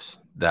bonds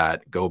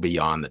that go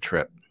beyond the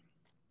trip.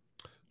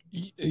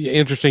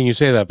 Interesting you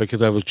say that,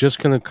 because I was just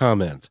going to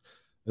comment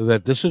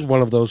that this is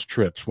one of those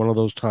trips, one of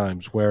those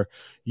times where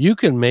you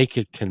can make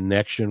a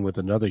connection with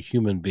another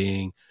human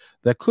being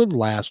that could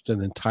last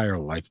an entire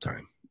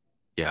lifetime.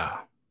 Yeah.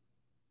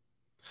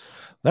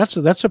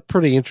 That's a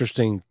pretty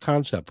interesting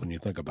concept when you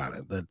think about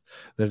it, that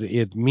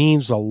it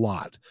means a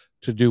lot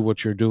to do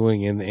what you're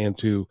doing and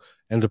to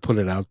put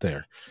it out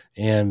there.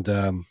 And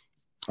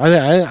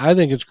I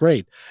think it's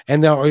great.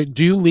 And now,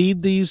 do you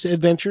lead these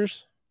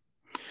adventures?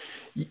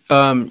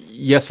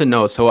 Yes and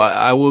no. So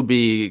I will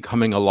be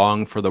coming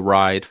along for the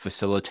ride,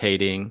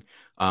 facilitating,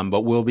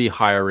 but we'll be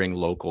hiring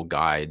local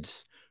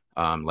guides,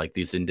 like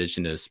these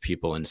indigenous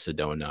people in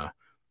Sedona.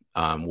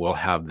 We'll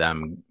have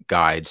them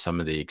guide some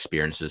of the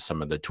experiences,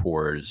 some of the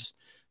tours,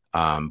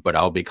 but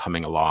I'll be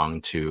coming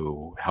along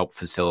to help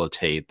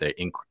facilitate the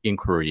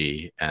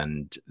inquiry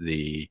and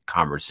the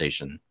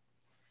conversation.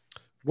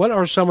 What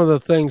are some of the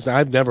things?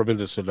 I've never been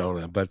to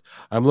Sedona, but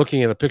I'm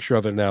looking at a picture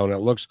of it now, and it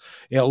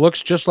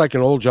looks just like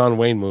an old John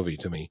Wayne movie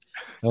to me.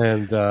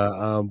 And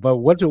but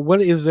what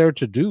is there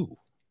to do?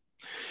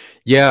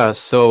 Yeah,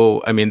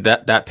 so I mean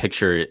that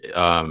picture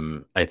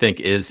I think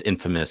is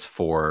infamous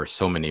for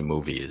so many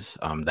movies.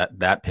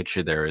 That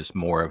picture there is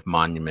more of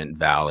Monument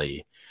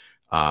Valley,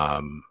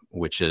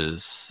 which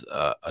is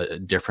a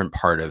different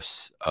part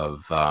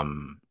of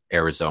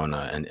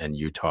Arizona and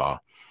Utah.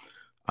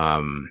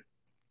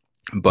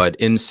 But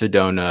in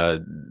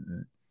Sedona,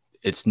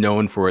 it's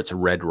known for its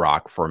red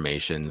rock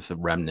formations,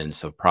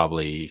 remnants of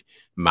probably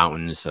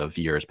mountains of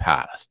years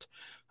past.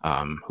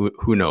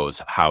 Who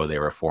knows how they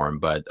were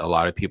formed, but a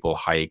lot of people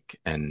hike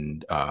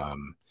and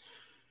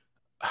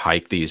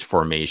hike these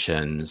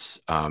formations.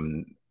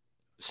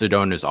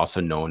 Sedona is also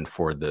known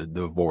for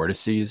the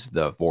vortices,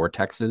 the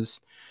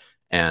vortexes,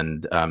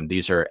 and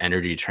these are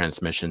energy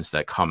transmissions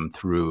that come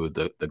through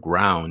the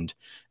ground,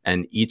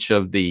 and each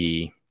of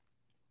the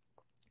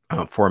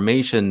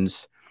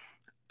formations,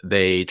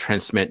 they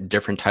transmit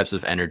different types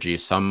of energy.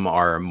 Some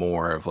are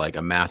more of like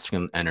a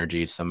masculine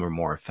energy, some are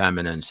more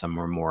feminine, some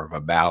are more of a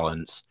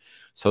balance.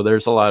 So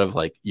there's a lot of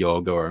like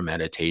yoga or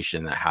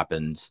meditation that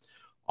happens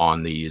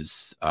on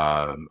these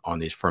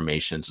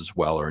formations as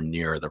well, or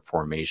near the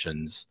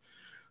formations.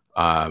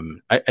 I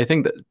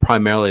think that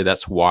primarily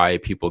that's why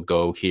people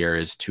go here,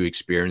 is to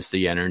experience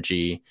the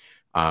energy,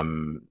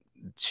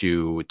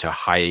 to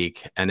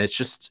hike, and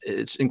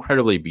it's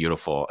incredibly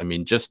beautiful. I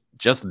mean, just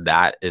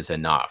that is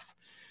enough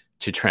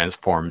to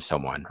transform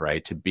someone,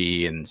 right? To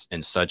be in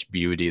such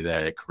beauty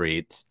that it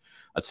creates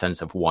a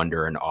sense of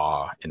wonder and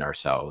awe in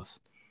ourselves.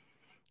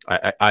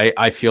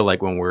 I feel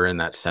like when we're in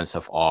that sense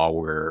of awe,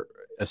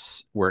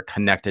 we're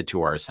connected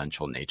to our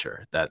essential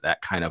nature,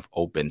 that kind of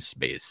open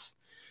space.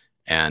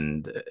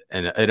 And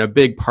a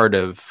big part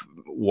of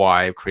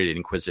why I've created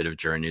Inquisitive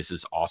Journeys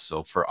is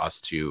also for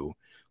us to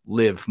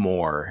live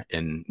more,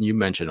 and you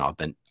mentioned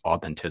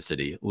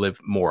authenticity, live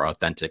more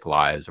authentic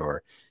lives,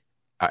 or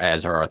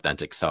as our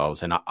authentic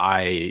selves. And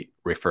I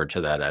refer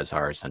to that as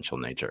our essential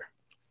nature.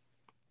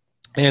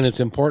 And it's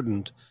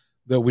important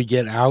that we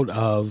get out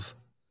of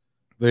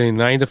the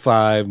 9 to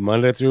 5,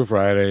 Monday through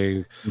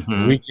Friday,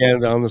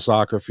 weekend on the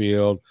soccer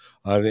field,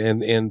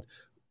 and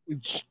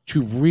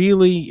to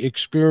really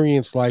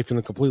experience life in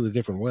a completely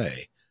different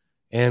way.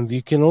 And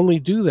you can only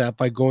do that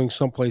by going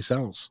someplace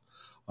else.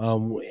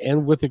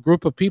 And with a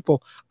group of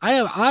people,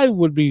 I'd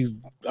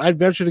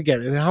venture to get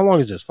it. And how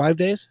long is this? 5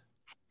 days?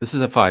 This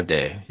is a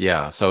 5-day.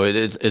 Yeah. So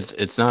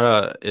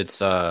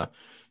it's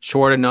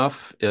short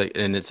enough,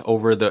 and it's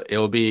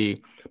it'll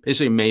be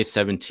basically May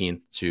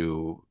 17th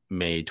to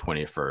May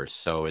 21st.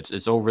 So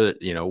it's over,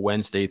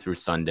 Wednesday through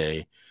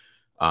Sunday.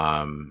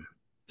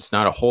 It's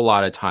not a whole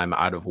lot of time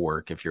out of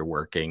work if you're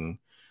working,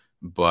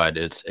 but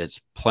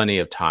it's plenty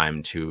of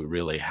time to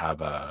really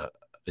have a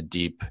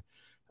deep,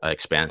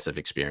 expansive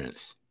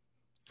experience.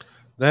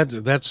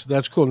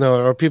 That's cool. Now,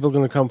 are people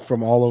going to come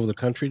from all over the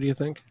country, do you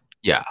think?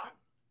 Yeah.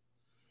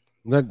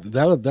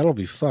 That'll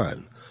be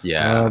fun.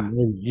 Yeah.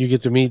 And you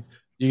get to meet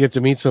You get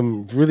to meet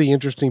some really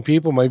interesting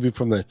people, maybe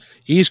from the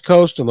East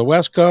Coast and the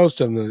West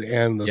Coast and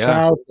the Yeah.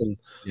 South and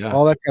Yeah.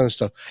 all that kind of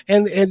stuff.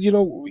 And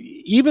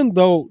even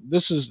though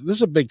this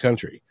is a big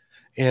country,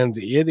 and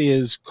it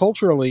is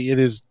culturally it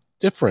is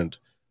different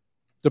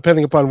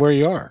depending upon where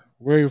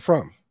you're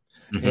from.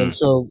 Mhm. And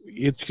so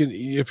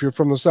if you're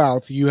from the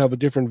South, you have a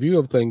different view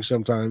of things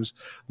sometimes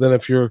than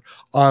if you're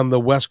on the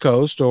West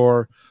Coast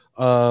or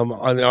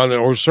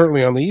or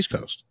certainly on the East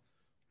Coast.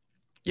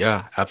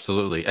 Yeah,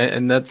 absolutely.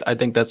 And I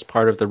think that's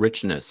part of the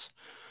richness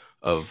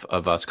of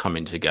us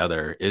coming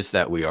together, is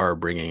that we are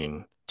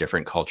bringing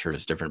different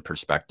cultures, different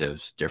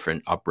perspectives,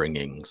 different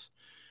upbringings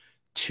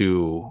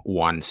to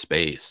one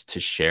space to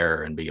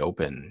share and be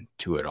open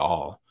to it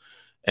all.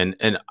 And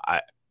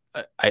I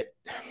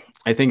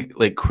I think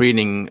like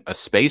creating a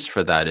space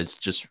for that is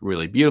just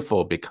really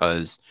beautiful,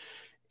 because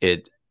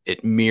it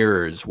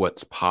mirrors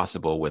what's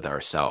possible with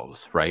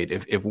ourselves, right?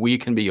 If we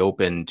can be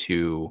open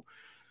to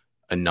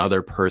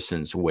another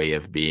person's way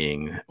of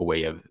being, a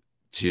way of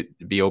to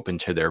be open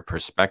to their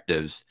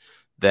perspectives,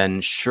 then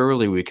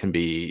surely we can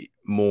be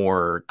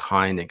more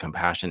kind and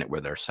compassionate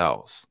with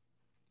ourselves.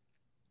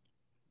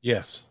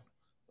 Yes,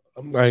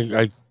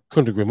 I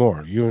couldn't agree more.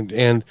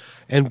 And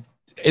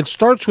it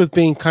starts with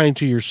being kind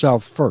to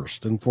yourself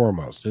first and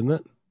foremost, isn't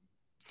it?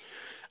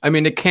 I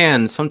mean, it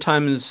can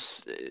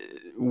sometimes.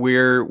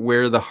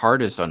 We're the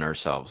hardest on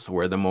ourselves.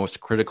 We're the most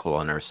critical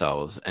on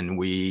ourselves, and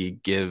we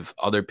give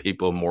other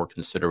people more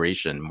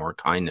consideration, more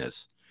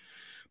kindness.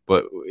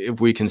 But if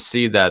we can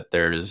see that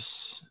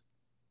there's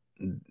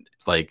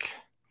like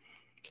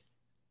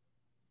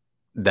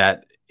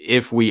that,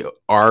 if we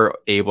are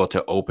able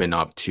to open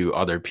up to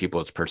other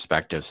people's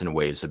perspectives and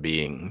ways of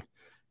being,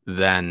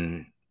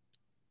 then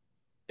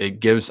it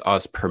gives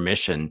us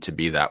permission to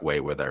be that way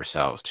with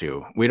ourselves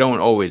too. We don't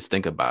always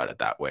think about it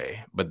that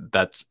way, but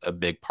that's a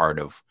big part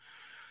of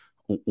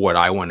what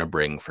I want to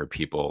bring for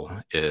people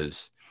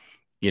is,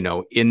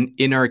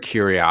 in our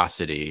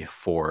curiosity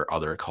for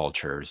other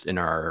cultures, in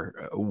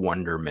our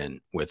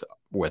wonderment with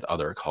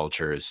other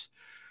cultures,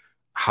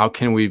 how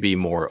can we be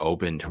more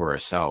open to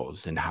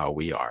ourselves and how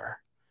we are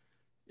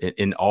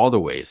in all the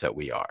ways that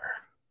we are,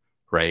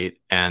 right?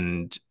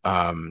 And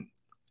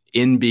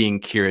in being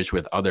curious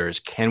with others,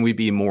 can we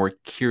be more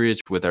curious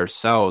with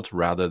ourselves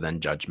rather than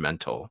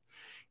judgmental?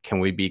 Can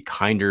we be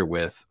kinder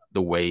with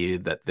the way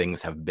that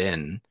things have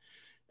been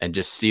and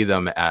just see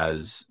them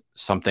as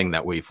something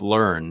that we've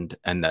learned,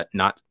 and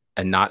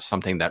not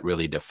something that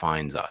really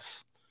defines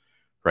us,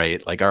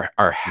 right? Like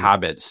our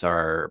habits,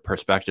 our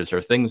perspectives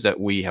are things that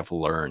we have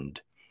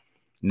learned.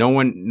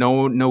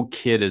 No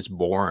kid is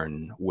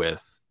born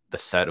with the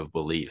set of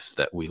beliefs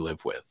that we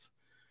live with,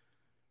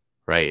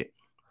 right?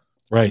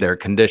 Right. They're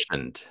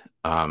conditioned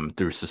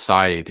through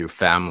society, through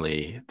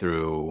family,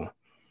 through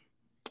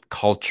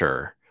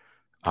culture,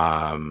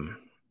 and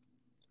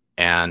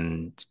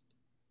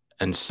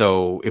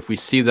so if we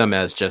see them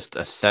as just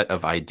a set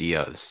of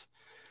ideas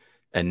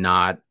and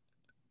not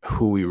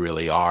who we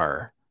really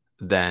are,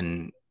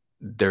 then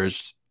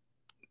there's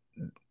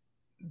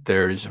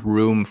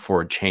room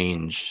for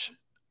change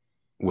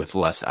with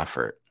less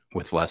effort,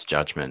 with less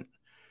judgment.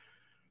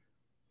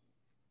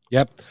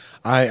 Yep,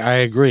 I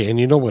agree. And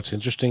you know what's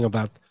interesting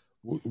about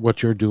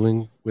what you're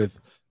doing with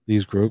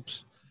these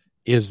groups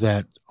is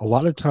that a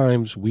lot of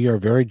times we are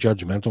very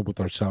judgmental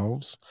with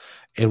ourselves,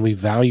 and we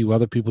value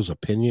other people's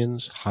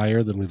opinions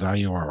higher than we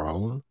value our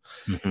own.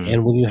 Mhm.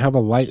 And when you have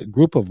a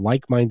group of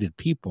like-minded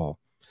people,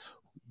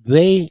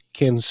 they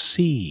can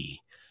see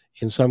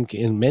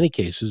in many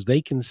cases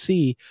they can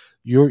see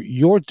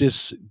your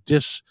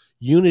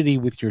disunity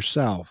with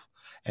yourself,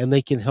 and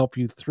they can help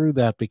you through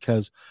that,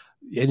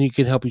 and you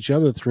can help each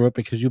other through it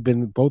because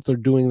both are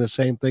doing the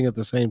same thing at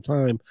the same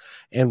time.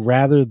 And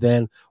rather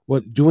than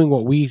what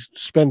we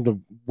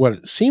spend what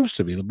it seems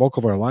to be the bulk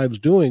of our lives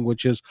doing,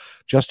 which is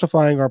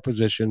justifying our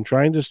position,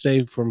 trying to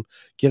stay from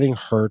getting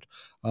hurt,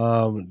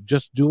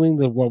 just doing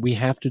what we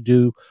have to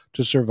do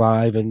to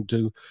survive and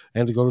to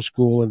go to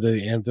school and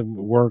to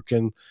work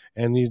and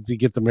to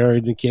get them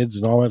married and kids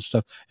and all that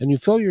stuff. And you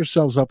fill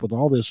yourselves up with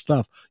all this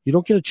stuff. You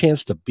don't get a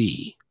chance to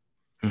be.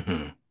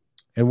 Mm-hmm.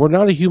 And we're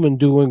not a human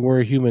doing,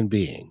 we're a human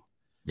being.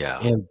 Yeah.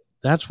 And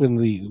that's when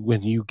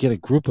you get a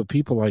group of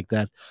people like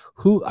that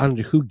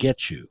who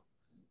get you.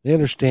 They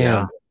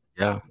understand.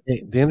 Yeah.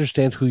 They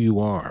understand who you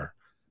are.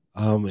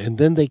 And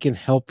then they can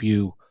help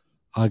you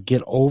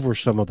get over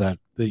some of that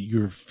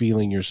you're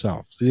feeling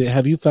yourself.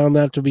 Have you found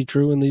that to be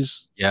true in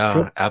these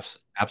trips?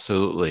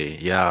 Absolutely.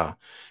 Yeah. I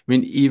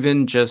mean,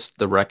 even just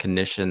the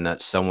recognition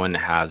that someone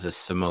has a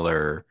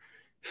similar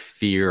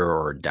fear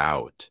or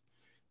doubt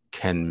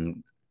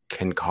can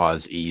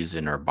cause ease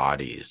in our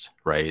bodies,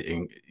 right?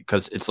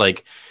 Because it's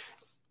like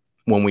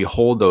when we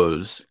hold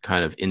those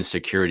kind of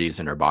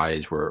insecurities in our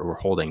bodies, we're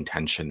holding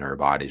tension in our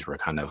bodies. We're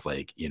kind of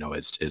like,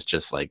 it's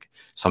just like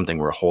something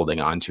we're holding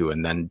on to.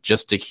 And then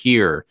just to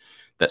hear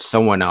that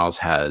someone else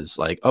has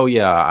like, oh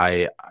yeah,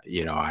 I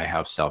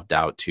have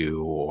self-doubt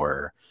too,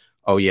 or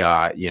oh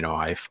yeah,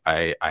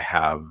 I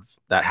have,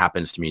 that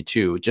happens to me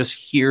too. Just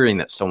hearing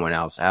that someone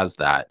else has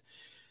that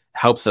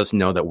helps us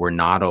know that we're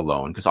not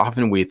alone. Because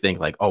often we think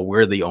like, oh,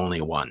 we're the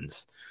only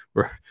ones.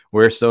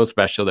 We're so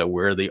special that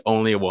we're the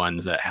only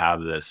ones that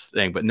have this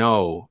thing. But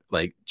no,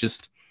 like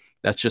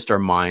that's just our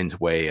mind's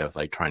way of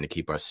like trying to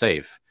keep us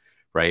safe,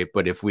 right?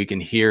 But if we can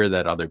hear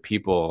that other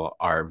people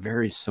are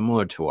very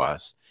similar to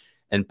us,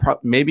 and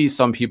maybe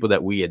some people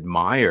that we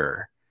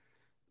admire,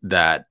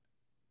 that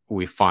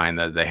we find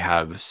that they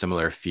have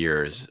similar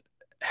fears,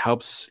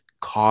 helps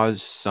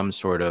cause some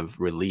sort of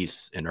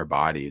release in our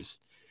bodies,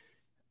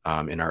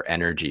 in our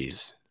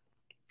energies,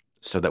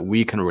 so that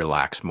we can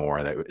relax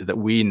more, that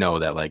we know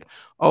that like,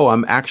 oh,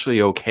 I'm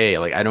actually okay.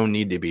 Like, I don't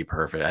need to be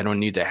perfect. I don't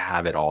need to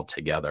have it all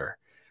together.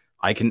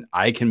 I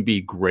can be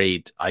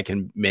great. I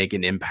can make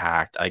an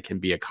impact. I can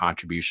be a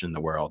contribution in the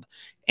world.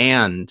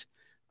 And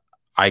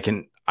I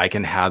can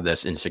have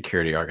this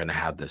insecurity, or I can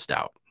have this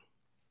doubt.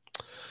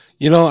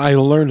 I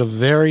learned a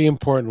very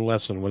important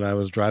lesson when I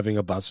was driving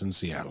a bus in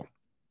Seattle.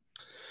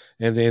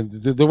 And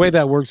the way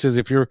that works is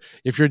if you're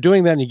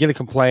doing that and you get a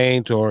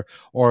complaint, or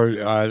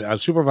a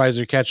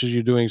supervisor catches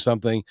you doing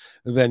something,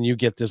 then you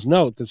get this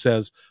note that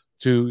says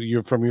from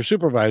your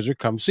supervisor,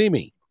 come see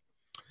me.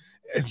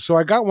 And so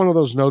I got one of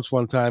those notes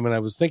one time, and I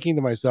was thinking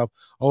to myself,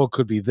 oh, it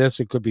could be this,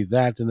 it could be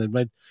that. And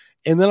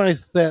then I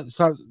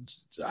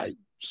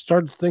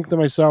started thinking to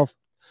myself,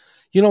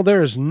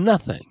 there is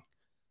nothing,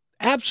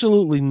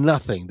 absolutely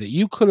nothing that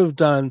you could have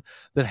done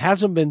that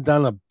hasn't been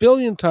done a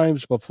billion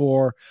times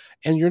before,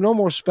 and you're no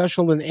more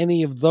special than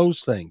any of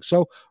those things.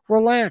 So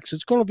relax.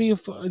 It's going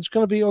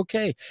to be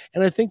okay.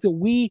 And I think that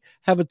we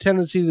have a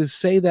tendency to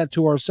say that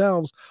to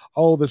ourselves.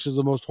 Oh, this is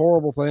the most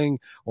horrible thing,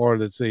 or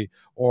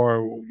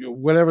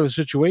whatever the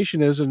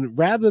situation is. And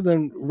rather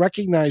than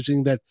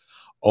recognizing that,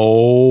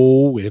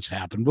 oh, it's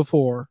happened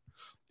before,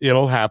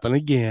 it'll happen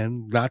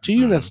again, not to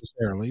you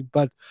necessarily,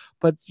 but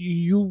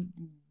you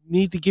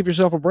need to give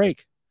yourself a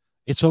break.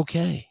 It's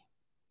okay.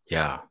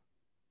 Yeah,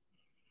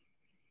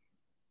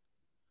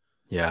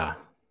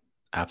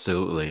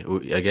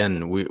 absolutely.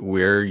 Again,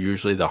 we're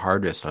usually the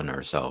hardest on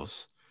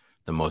ourselves,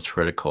 the most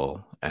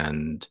critical,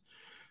 and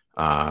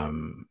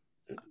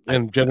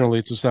generally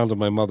it's the sound of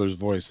my mother's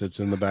voice that's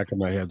in the back of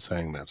my head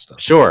saying that stuff.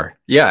 Sure.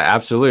 Yeah,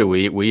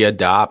 absolutely. We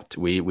adopt,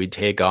 we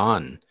take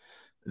on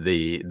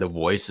the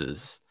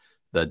voices,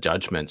 the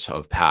judgments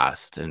of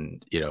past,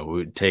 and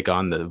we take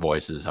on the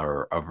voices of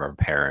our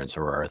parents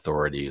or our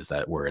authorities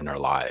that were in our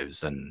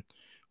lives, and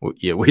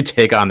we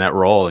take on that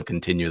role and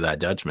continue that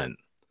judgment.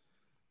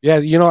 Yeah,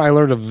 I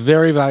learned a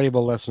very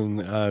valuable lesson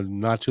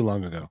not too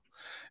long ago,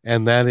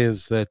 and that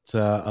is that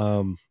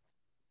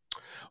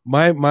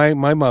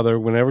my mother,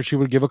 whenever she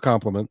would give a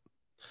compliment,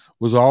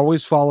 was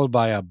always followed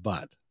by a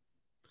but.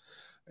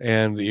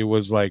 And it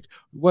was like,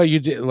 well, you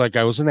did, like,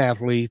 I was an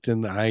athlete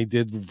and I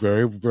did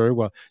very, very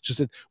well. She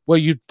said, well,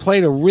 you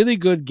played a really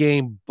good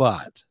game,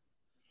 but.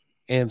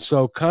 And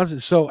so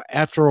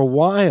after a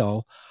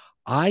while,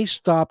 I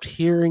stopped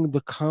hearing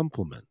the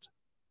compliment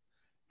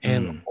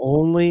and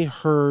only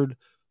heard,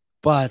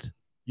 but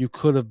you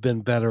could have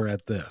been better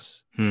at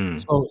this.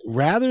 So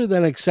rather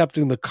than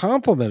accepting the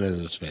compliment in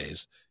his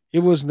face, it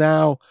was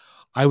now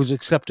I was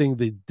accepting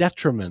the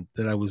detriment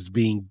that I was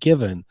being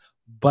given,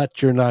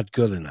 but you're not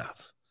good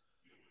enough.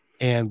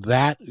 And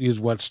that is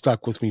what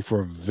stuck with me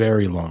for a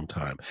very long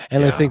time.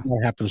 And I think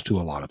that happens to a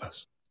lot of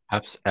us.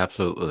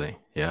 Absolutely.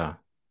 Yeah.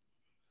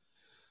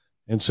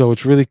 And so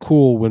it's really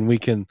cool when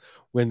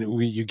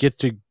you get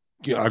to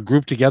a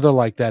group together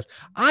like that.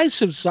 I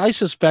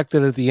suspect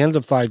that at the end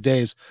of 5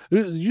 days,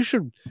 you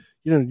should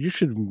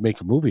make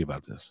a movie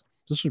about this.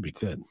 This would be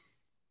good.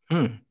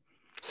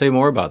 Say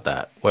more about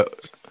that.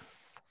 What?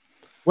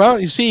 Well,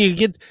 you see,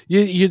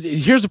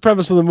 here's the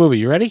premise of the movie.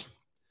 You ready?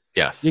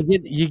 Yes. You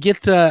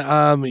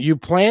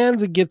plan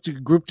to get the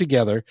group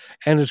together,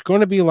 and it's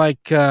going to be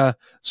like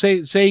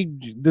say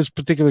this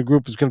particular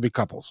group is going to be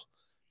couples,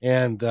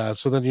 and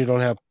so then you don't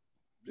have.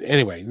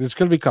 Anyway, it's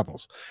going to be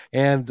couples,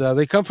 and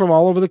they come from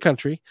all over the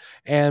country,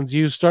 and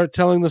you start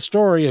telling the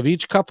story of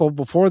each couple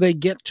before they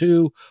get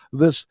to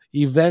this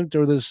event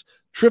or this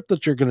trip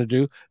that you're going to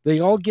do. They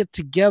all get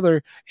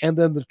together, and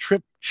then the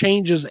trip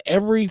changes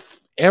every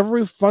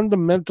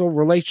fundamental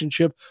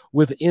relationship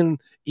within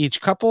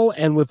each couple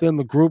and within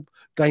the group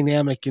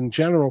dynamic in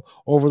general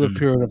over the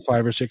period of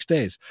 5 or 6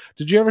 days.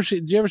 Did you ever see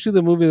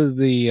the movie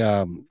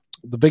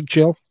The Big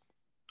Chill?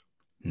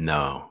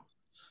 No.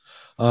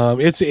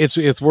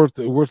 It's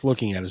worth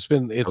looking at. It's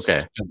been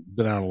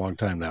out a long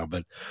time now,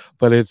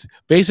 but it's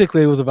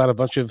basically, it was about a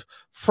bunch of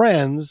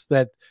friends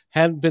that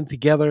hadn't been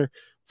together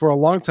for a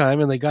long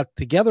time, and they got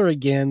together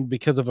again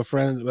because of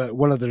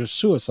one of their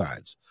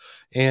suicides,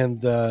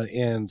 and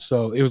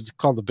so it was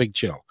called The Big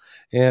Chill,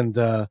 and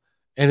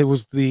it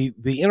was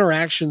the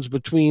interactions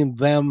between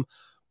them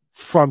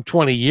from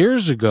 20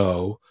 years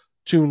ago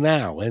to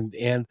now,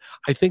 and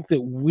I think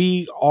that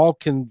we all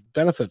can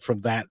benefit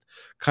from that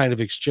kind of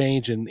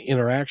exchange and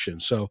interaction.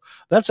 So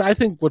I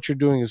think what you're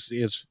doing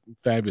is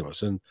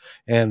fabulous.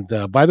 And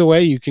by the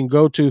way, you can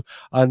go to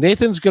I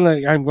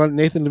want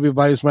Nathan to be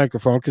by his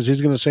microphone because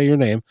he's going to say your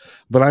name,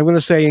 but I'm going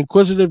to say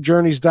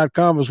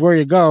inquisitivejourneys.com is where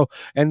you go.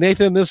 And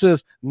Nathan, this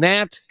is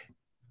Nat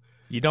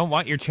You don't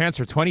want your chance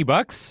for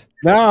 $20?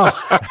 No.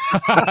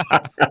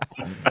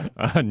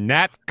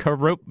 Nat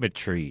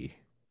Chiropmetry.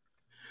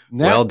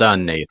 Well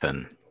done,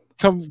 Nathan.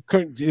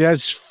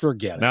 Yes,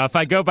 forget it. Now, if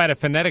I go by the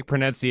phonetic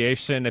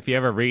pronunciation, if you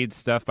ever read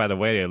stuff by the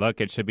way they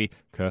look, it should be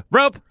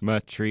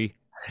chiropmetry.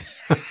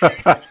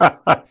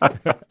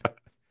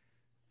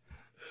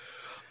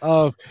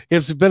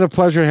 It's been a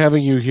pleasure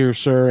having you here,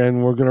 sir,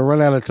 and we're going to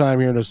run out of time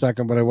here in a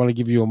second, but I want to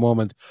give you a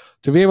moment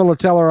to be able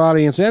to tell our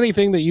audience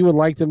anything that you would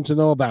like them to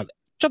know about,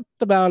 just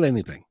about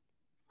anything.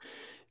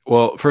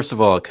 Well, first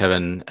of all,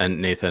 Kevin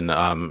and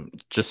Nathan,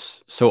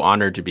 just so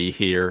honored to be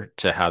here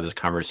to have this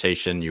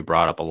conversation. You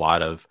brought up a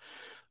lot of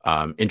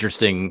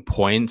interesting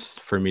points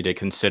for me to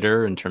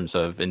consider in terms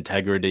of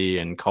integrity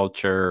and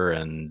culture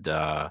and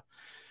all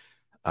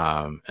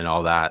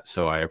that.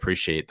 So I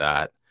appreciate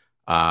that.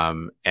 I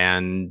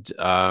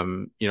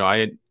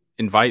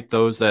invite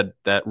those that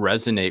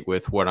resonate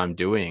with what I'm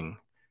doing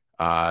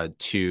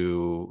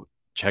to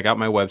check out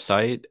my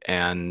website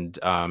and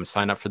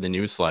sign up for the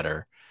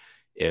newsletter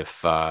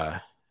if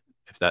that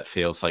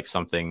feels like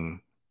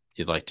something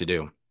you'd like to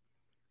do.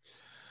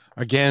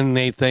 Again,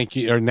 Nat, thank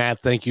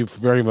you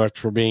very much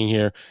for being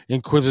here.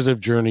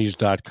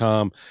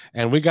 InquisitiveJourneys.com.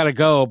 And we got to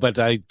go, but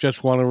I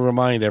just want to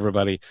remind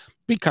everybody,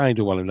 be kind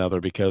to one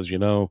another because,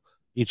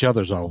 each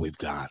other's all we've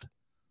got.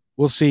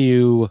 We'll see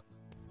you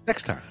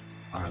next time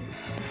on